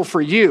possible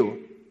for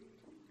you.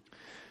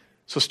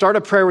 So start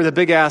a prayer with a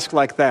big ask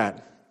like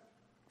that.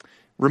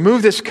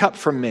 Remove this cup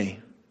from me.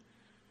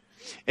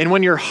 And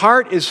when your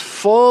heart is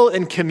full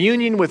in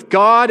communion with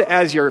God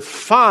as your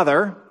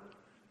Father,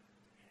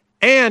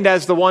 and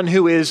as the one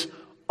who is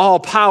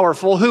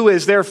all-powerful, who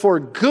is therefore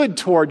good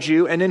towards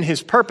you and in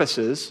his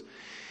purposes,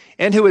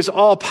 and who is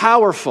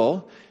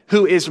all-powerful,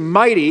 who is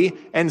mighty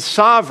and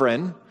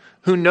sovereign,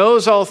 who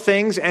knows all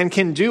things and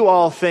can do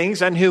all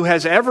things, and who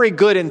has every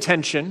good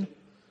intention,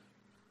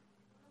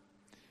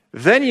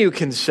 then you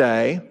can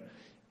say,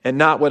 and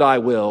not what I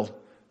will,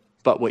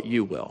 but what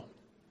you will.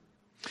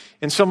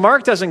 And so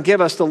Mark doesn't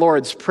give us the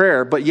Lord's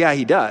Prayer, but yeah,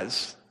 he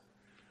does.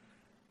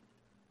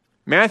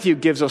 Matthew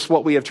gives us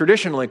what we have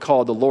traditionally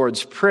called the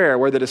Lord's Prayer,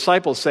 where the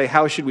disciples say,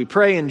 how should we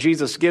pray? And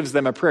Jesus gives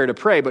them a prayer to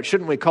pray, but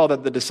shouldn't we call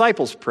that the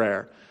disciples'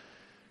 prayer?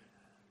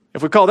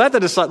 If we call that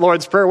the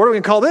Lord's Prayer, what are we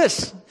going to call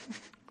this?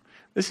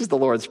 This is the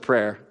Lord's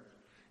Prayer.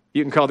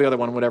 You can call the other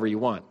one whatever you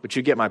want, but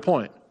you get my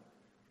point.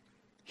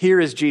 Here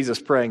is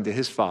Jesus praying to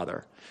his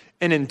Father.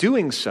 And in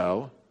doing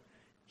so,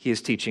 he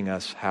is teaching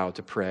us how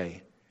to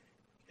pray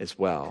as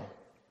well.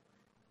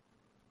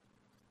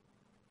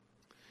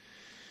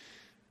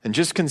 And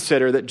just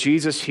consider that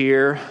Jesus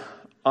here,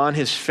 on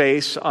his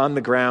face, on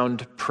the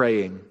ground,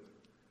 praying,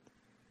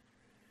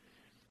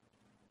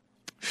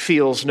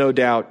 feels no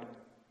doubt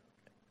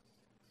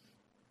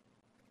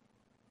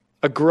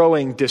a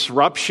growing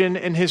disruption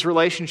in his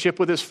relationship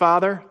with his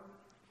Father,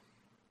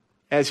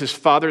 as his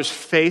Father's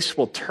face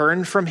will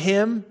turn from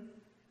him,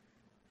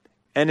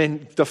 and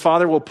then the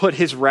Father will put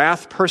his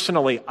wrath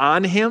personally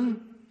on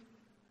him.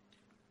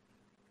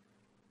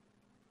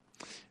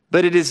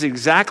 But it is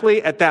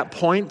exactly at that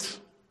point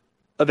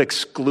of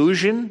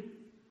exclusion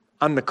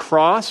on the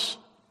cross,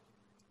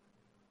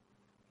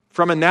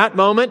 from in that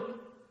moment,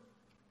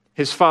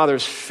 his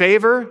Father's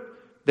favor,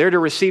 there to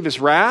receive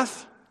his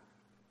wrath.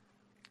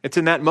 It's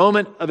in that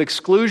moment of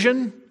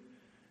exclusion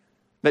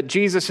that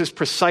Jesus is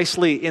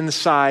precisely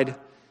inside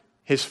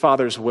his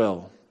Father's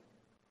will.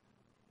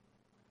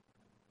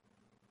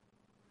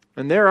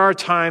 And there are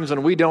times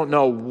when we don't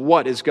know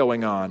what is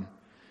going on,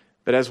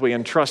 but as we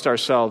entrust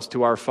ourselves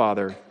to our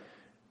Father,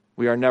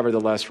 we are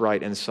nevertheless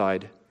right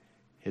inside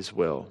his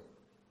will.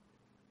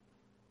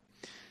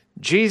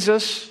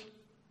 Jesus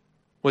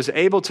was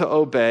able to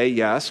obey,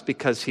 yes,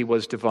 because he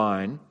was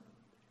divine.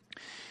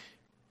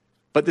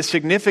 But the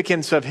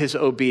significance of his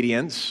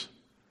obedience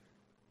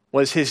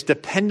was his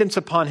dependence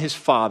upon his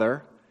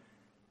Father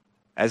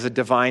as a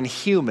divine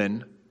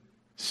human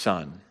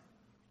son.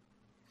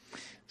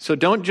 So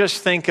don't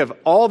just think of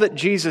all that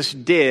Jesus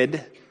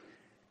did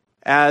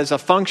as a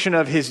function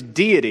of his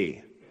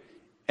deity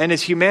and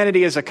his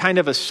humanity as a kind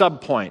of a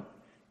subpoint.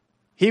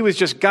 He was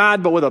just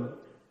God, but with a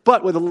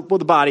butt with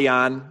a body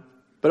on.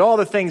 But all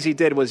the things he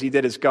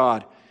did as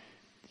God.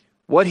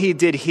 What he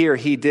did here,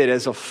 he did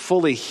as a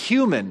fully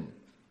human,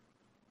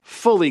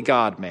 fully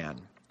God man.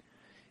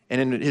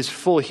 And in his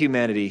full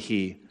humanity,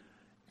 he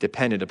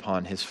depended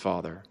upon his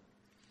Father.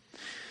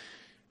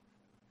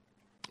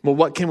 Well,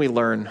 what can we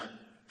learn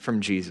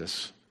from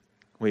Jesus?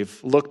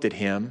 We've looked at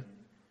him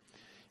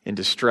in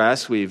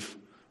distress. We've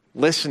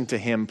listened to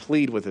him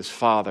plead with his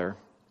Father.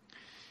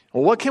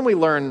 Well, what can we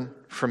learn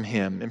from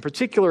him, in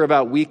particular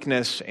about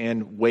weakness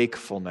and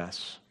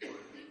wakefulness?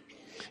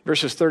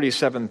 Verses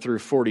 37 through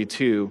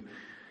 42,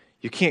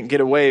 you can't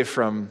get away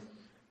from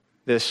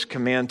this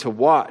command to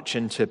watch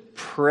and to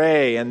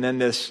pray, and then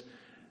this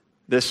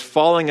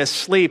falling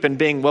asleep and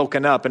being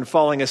woken up and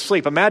falling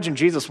asleep. Imagine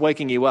Jesus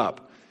waking you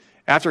up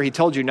after he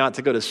told you not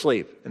to go to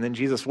sleep, and then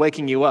Jesus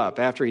waking you up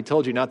after he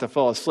told you not to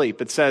fall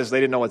asleep. It says they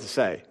didn't know what to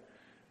say.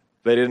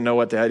 They did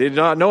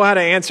not know how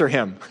to answer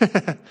him.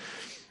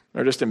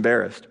 They're just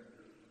embarrassed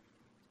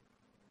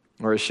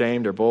or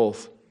ashamed or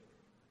both.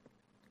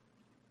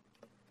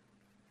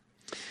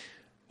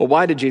 Well,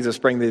 why did Jesus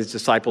bring these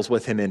disciples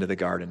with him into the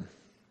garden?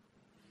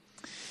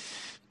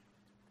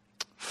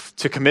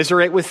 To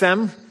commiserate with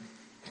them.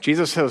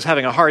 Jesus was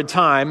having a hard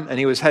time, and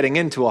he was heading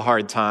into a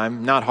hard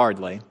time, not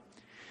hardly.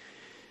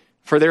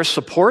 For their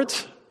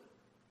support,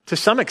 to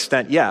some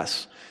extent,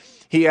 yes.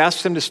 He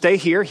asks them to stay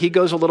here. He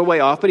goes a little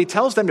way off, but he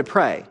tells them to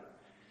pray.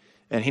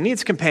 And he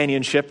needs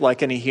companionship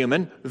like any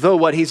human, though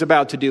what he's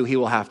about to do, he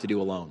will have to do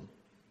alone.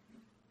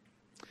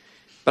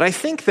 But I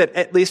think that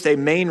at least a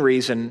main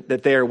reason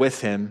that they are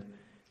with him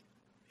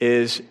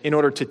is in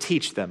order to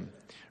teach them.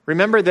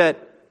 Remember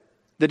that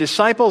the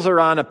disciples are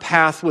on a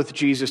path with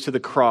Jesus to the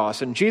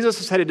cross, and Jesus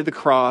is headed to the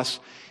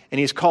cross, and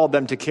he's called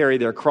them to carry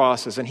their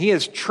crosses, and he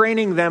is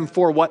training them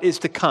for what is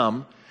to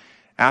come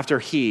after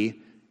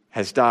he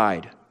has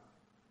died,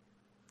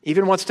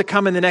 even what's to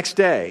come in the next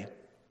day.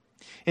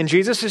 And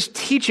Jesus is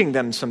teaching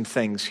them some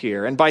things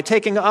here, and by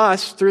taking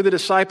us through the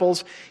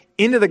disciples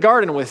into the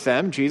garden with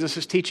them, Jesus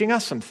is teaching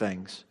us some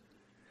things.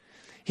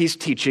 He's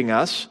teaching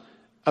us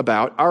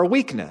about our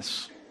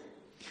weakness.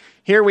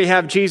 Here we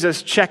have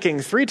Jesus checking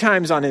 3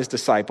 times on his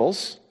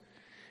disciples.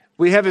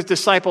 We have his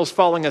disciples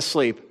falling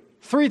asleep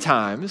 3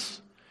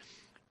 times.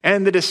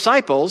 And the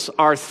disciples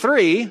are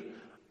 3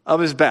 of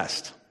his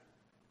best.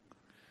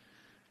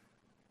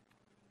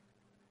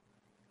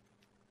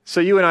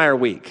 So you and I are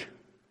weak.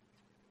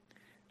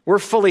 We're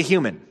fully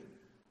human,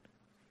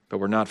 but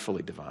we're not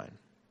fully divine.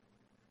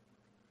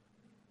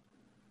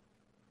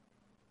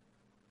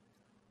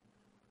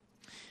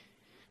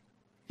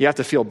 You have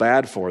to feel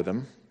bad for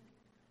them.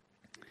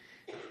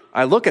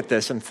 I look at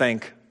this and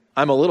think,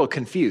 I'm a little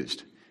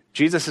confused.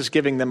 Jesus is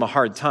giving them a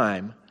hard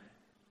time,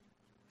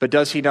 but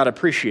does he not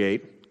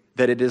appreciate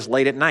that it is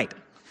late at night?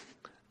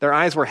 Their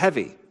eyes were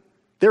heavy.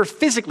 They're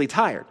physically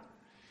tired.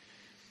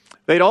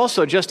 They'd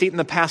also just eaten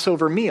the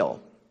Passover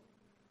meal,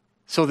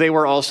 so they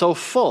were also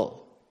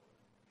full.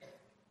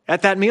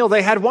 At that meal,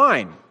 they had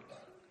wine.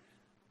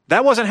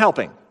 That wasn't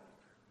helping.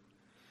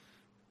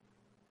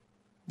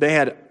 They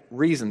had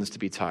reasons to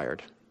be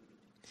tired.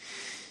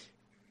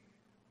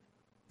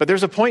 But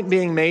there's a point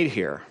being made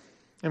here.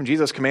 And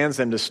Jesus commands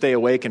them to stay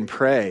awake and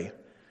pray.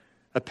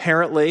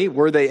 Apparently,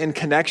 were they in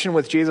connection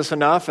with Jesus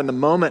enough and the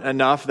moment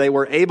enough, they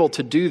were able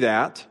to do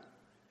that.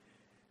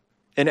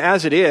 And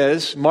as it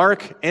is,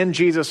 Mark and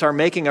Jesus are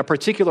making a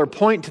particular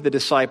point to the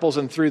disciples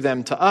and through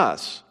them to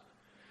us.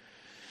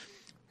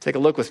 Take a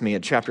look with me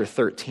at chapter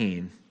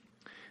 13.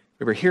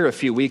 We were here a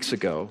few weeks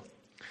ago.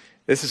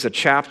 This is a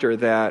chapter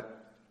that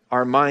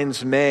our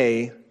minds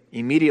may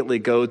immediately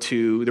go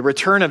to the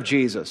return of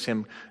Jesus,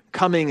 him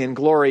coming in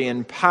glory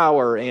and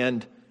power,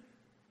 and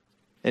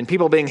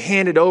people being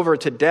handed over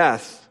to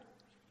death.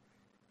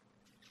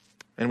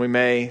 And we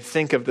may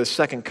think of the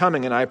second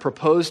coming, and I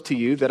proposed to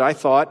you that I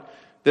thought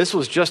this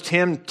was just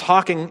him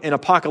talking in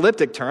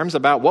apocalyptic terms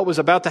about what was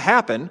about to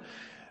happen,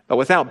 but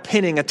without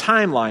pinning a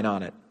timeline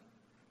on it.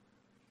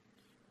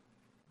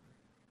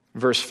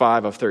 Verse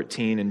 5 of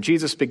 13, and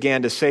Jesus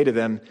began to say to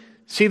them,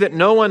 see that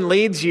no one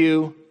leads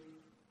you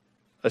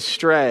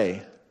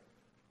astray.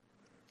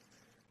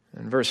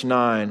 In verse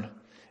 9,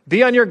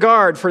 be on your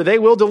guard, for they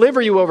will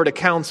deliver you over to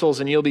councils,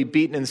 and you'll be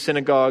beaten in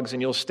synagogues,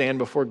 and you'll stand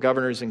before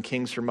governors and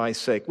kings for my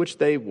sake, which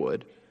they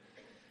would,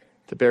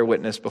 to bear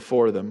witness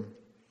before them.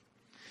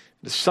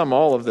 To sum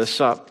all of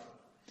this up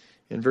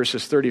in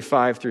verses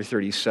 35 through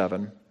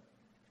 37.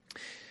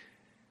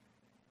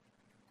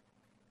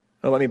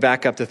 Well, let me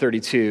back up to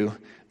 32.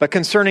 But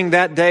concerning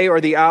that day or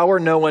the hour,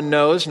 no one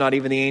knows, not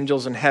even the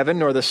angels in heaven,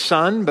 nor the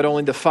Son, but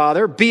only the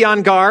Father. Be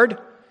on guard,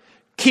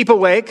 keep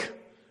awake,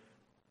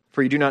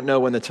 for you do not know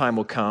when the time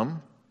will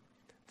come.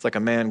 It's like a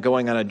man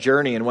going on a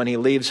journey, and when he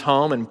leaves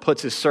home and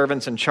puts his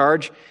servants in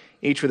charge,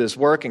 each with his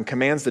work, and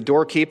commands the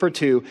doorkeeper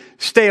to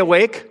stay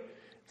awake.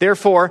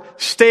 Therefore,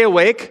 stay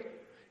awake,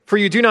 for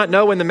you do not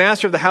know when the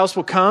master of the house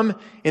will come,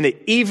 in the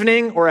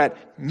evening or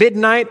at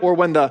midnight, or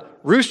when the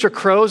rooster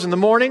crows in the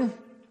morning,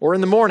 or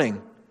in the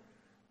morning,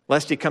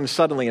 lest he come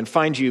suddenly and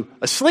find you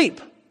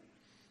asleep.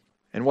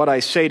 And what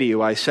I say to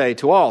you, I say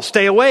to all,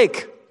 stay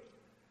awake.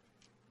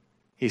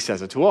 He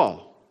says it to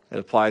all. It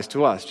applies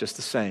to us just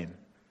the same.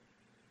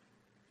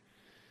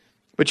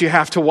 But you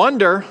have to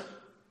wonder,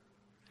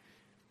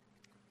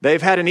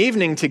 they've had an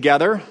evening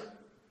together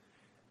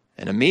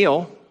and a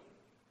meal,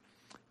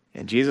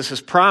 and Jesus has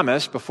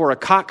promised before a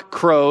cock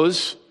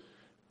crows,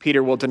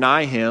 Peter will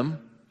deny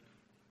him.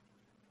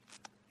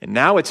 And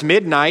now it's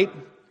midnight.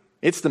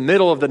 It's the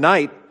middle of the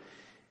night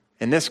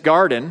in this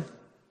garden.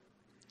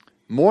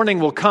 Morning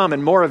will come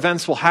and more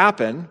events will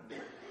happen.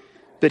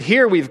 But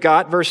here we've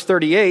got verse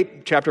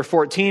 38, chapter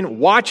 14,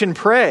 watch and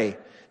pray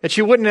that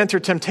you wouldn't enter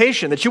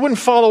temptation, that you wouldn't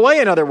fall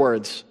away, in other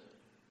words.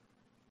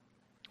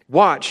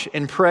 Watch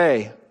and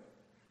pray.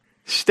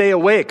 Stay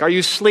awake. Are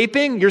you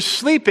sleeping? You're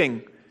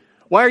sleeping.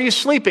 Why are you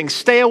sleeping?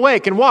 Stay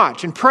awake and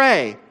watch and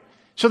pray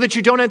so that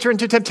you don't enter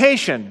into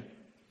temptation.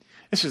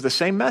 This is the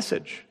same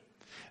message.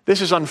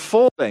 This is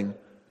unfolding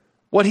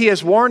what he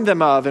has warned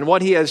them of and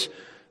what he has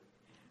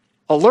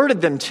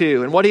alerted them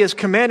to and what he has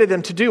commanded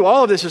them to do.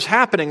 All of this is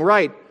happening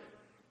right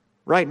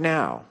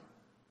now.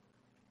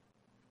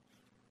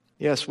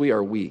 Yes, we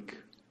are weak.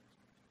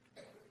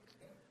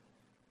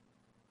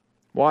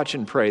 Watch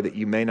and pray that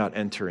you may not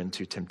enter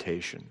into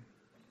temptation.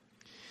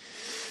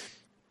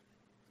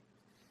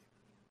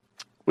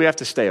 We have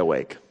to stay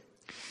awake.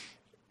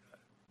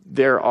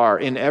 There are,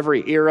 in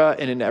every era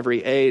and in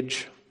every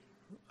age,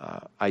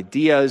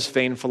 ideas,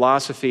 vain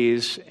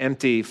philosophies,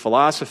 empty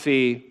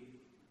philosophy,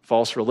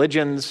 false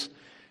religions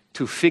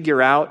to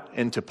figure out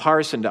and to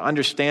parse and to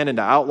understand and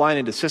to outline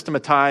and to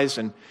systematize.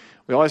 And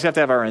we always have to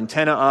have our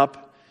antenna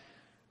up.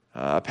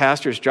 A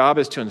pastor's job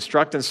is to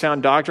instruct in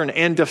sound doctrine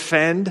and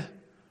defend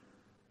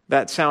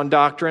that sound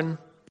doctrine.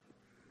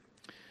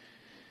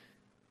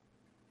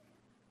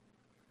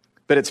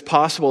 But it's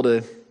possible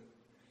to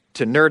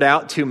nerd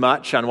out too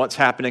much on what's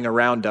happening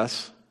around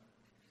us.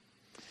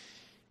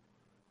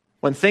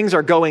 When things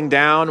are going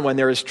down, when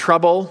there is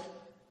trouble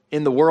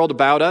in the world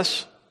about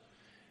us,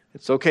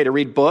 it's okay to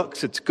read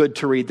books. It's good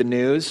to read the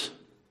news.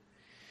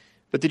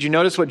 But did you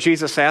notice what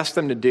Jesus asked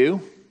them to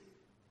do?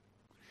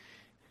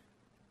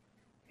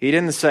 He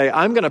didn't say,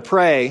 I'm going to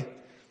pray.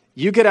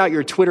 You get out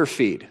your Twitter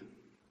feed.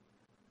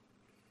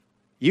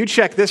 You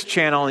check this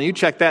channel and you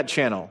check that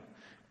channel.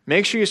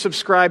 Make sure you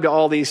subscribe to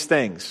all these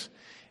things.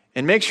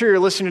 And make sure you're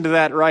listening to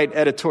that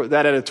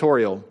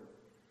editorial.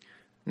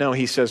 No,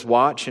 he says,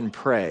 watch and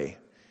pray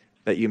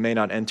that you may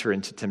not enter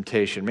into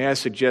temptation. May I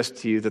suggest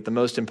to you that the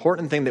most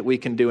important thing that we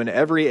can do in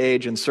every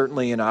age, and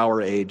certainly in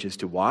our age, is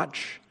to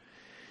watch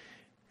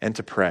and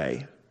to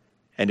pray.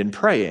 And in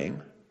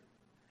praying,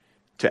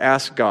 to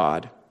ask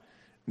God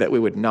that we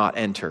would not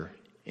enter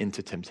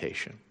into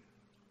temptation.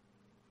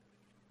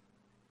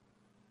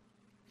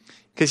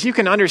 Because you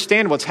can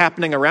understand what's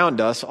happening around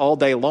us all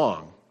day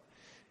long.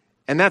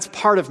 And that's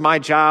part of my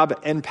job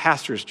and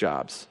pastors'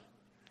 jobs.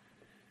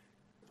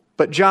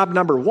 But job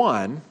number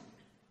one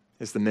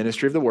is the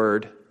ministry of the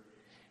word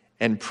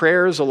and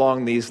prayers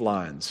along these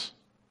lines.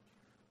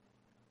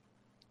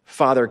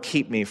 Father,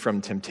 keep me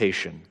from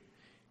temptation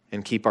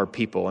and keep our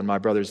people and my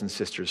brothers and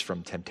sisters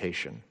from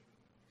temptation.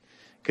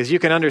 Because you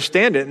can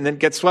understand it and then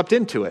get swept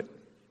into it.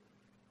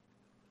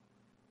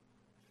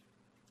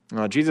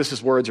 Well,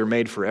 Jesus' words are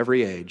made for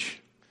every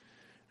age,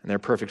 and they're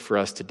perfect for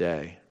us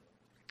today.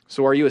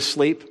 So are you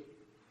asleep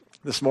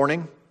this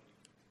morning?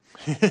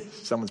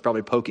 Someone's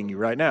probably poking you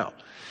right now.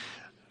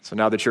 So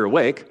now that you're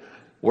awake,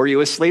 were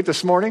you asleep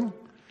this morning?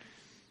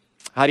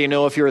 How do you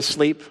know if you're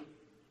asleep?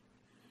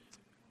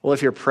 Well,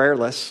 if you're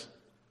prayerless,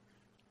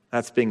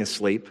 that's being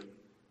asleep.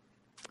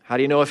 How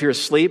do you know if you're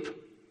asleep?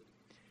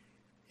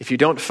 If you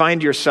don't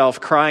find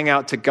yourself crying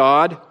out to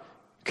God,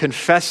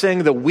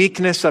 confessing the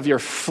weakness of your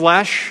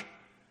flesh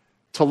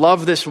to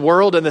love this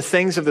world and the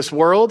things of this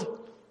world.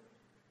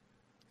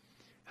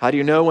 How do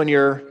you know when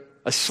you're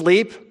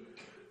asleep?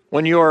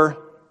 When you're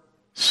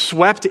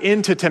swept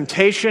into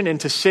temptation,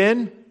 into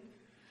sin?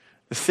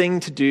 The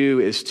thing to do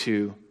is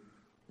to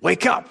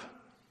wake up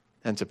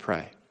and to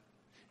pray.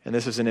 And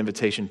this is an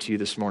invitation to you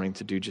this morning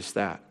to do just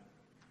that.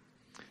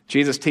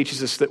 Jesus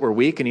teaches us that we're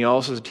weak, and he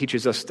also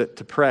teaches us to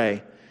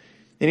pray.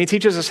 And he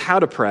teaches us how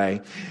to pray.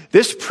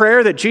 This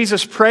prayer that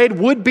Jesus prayed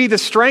would be the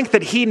strength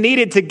that he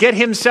needed to get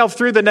himself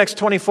through the next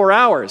 24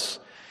 hours.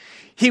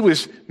 He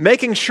was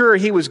making sure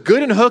he was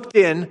good and hooked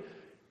in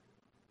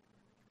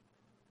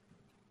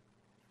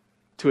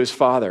to his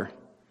Father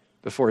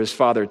before his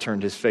Father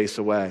turned his face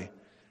away,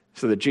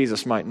 so that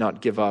Jesus might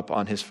not give up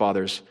on his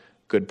Father's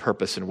good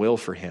purpose and will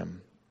for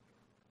him.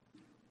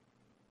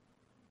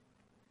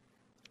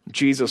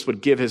 Jesus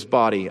would give his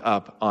body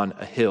up on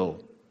a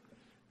hill,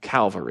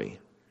 Calvary,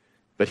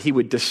 but he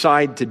would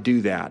decide to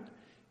do that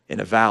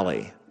in a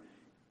valley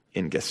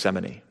in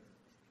Gethsemane.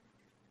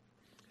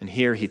 And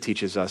here he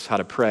teaches us how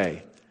to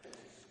pray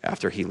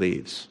after he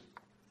leaves.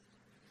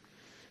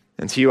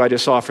 And to you, I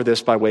just offer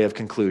this by way of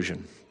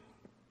conclusion.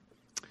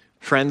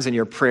 Friends, in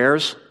your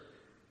prayers,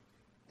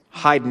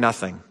 hide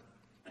nothing.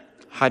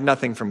 Hide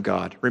nothing from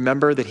God.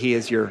 Remember that he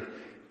is your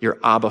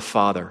Abba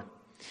Father.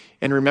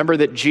 And remember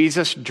that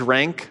Jesus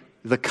drank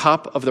the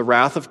cup of the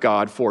wrath of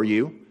God for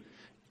you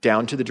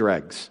down to the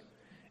dregs,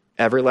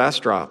 every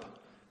last drop,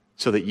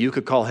 so that you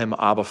could call him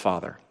Abba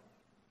Father.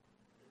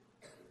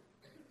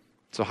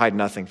 So hide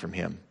nothing from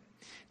him.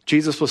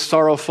 Jesus was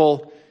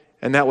sorrowful,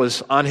 and that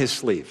was on his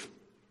sleeve.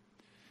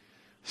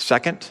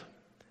 Second,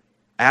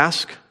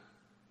 ask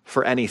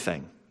for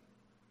anything.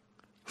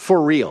 For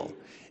real.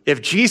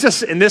 If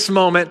Jesus in this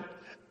moment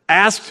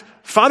asked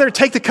Father,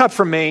 take the cup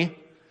from me.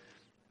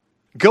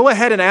 Go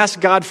ahead and ask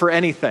God for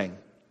anything.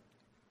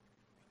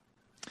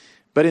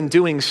 But in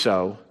doing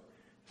so,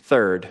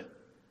 third,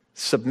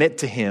 submit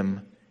to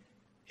him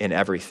in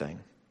everything.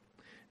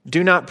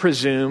 Do not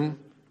presume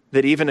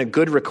that even a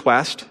good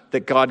request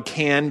that God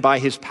can by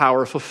his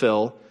power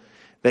fulfill,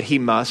 that he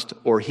must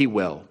or he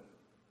will.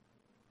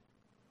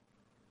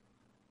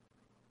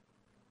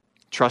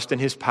 Trust in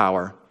his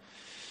power,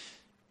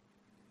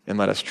 and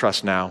let us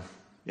trust now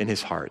in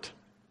his heart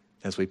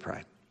as we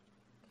pray.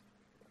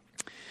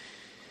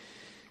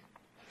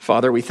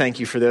 Father, we thank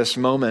you for this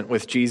moment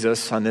with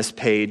Jesus on this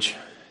page,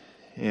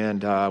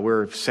 and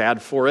we're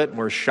sad for it.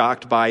 We're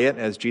shocked by it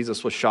as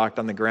Jesus was shocked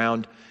on the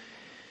ground.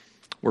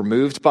 We're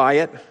moved by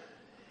it,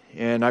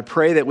 and I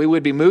pray that we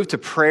would be moved to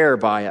prayer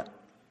by it.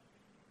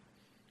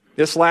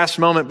 This last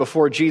moment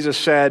before Jesus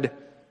said,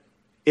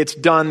 "It's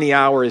done, the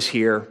hour is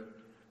here,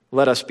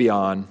 let us be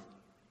on."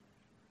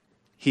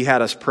 He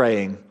had us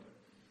praying,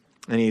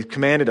 and he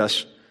commanded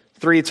us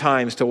 3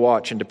 times to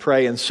watch and to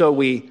pray, and so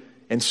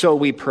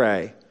we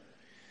pray.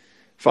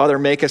 Father,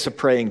 make us a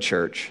praying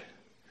church.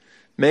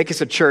 Make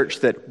us a church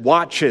that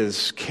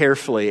watches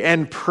carefully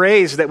and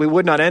prays that we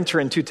would not enter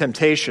into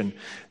temptation,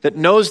 that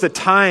knows the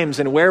times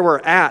and where we're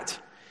at,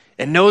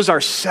 and knows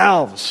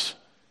ourselves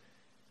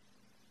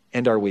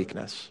and our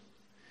weakness,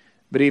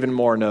 but even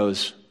more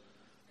knows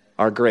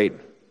our great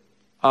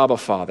Abba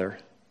Father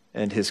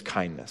and his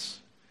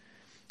kindness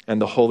and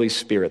the Holy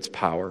Spirit's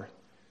power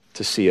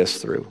to see us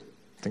through.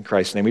 In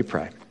Christ's name we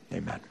pray.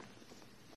 Amen.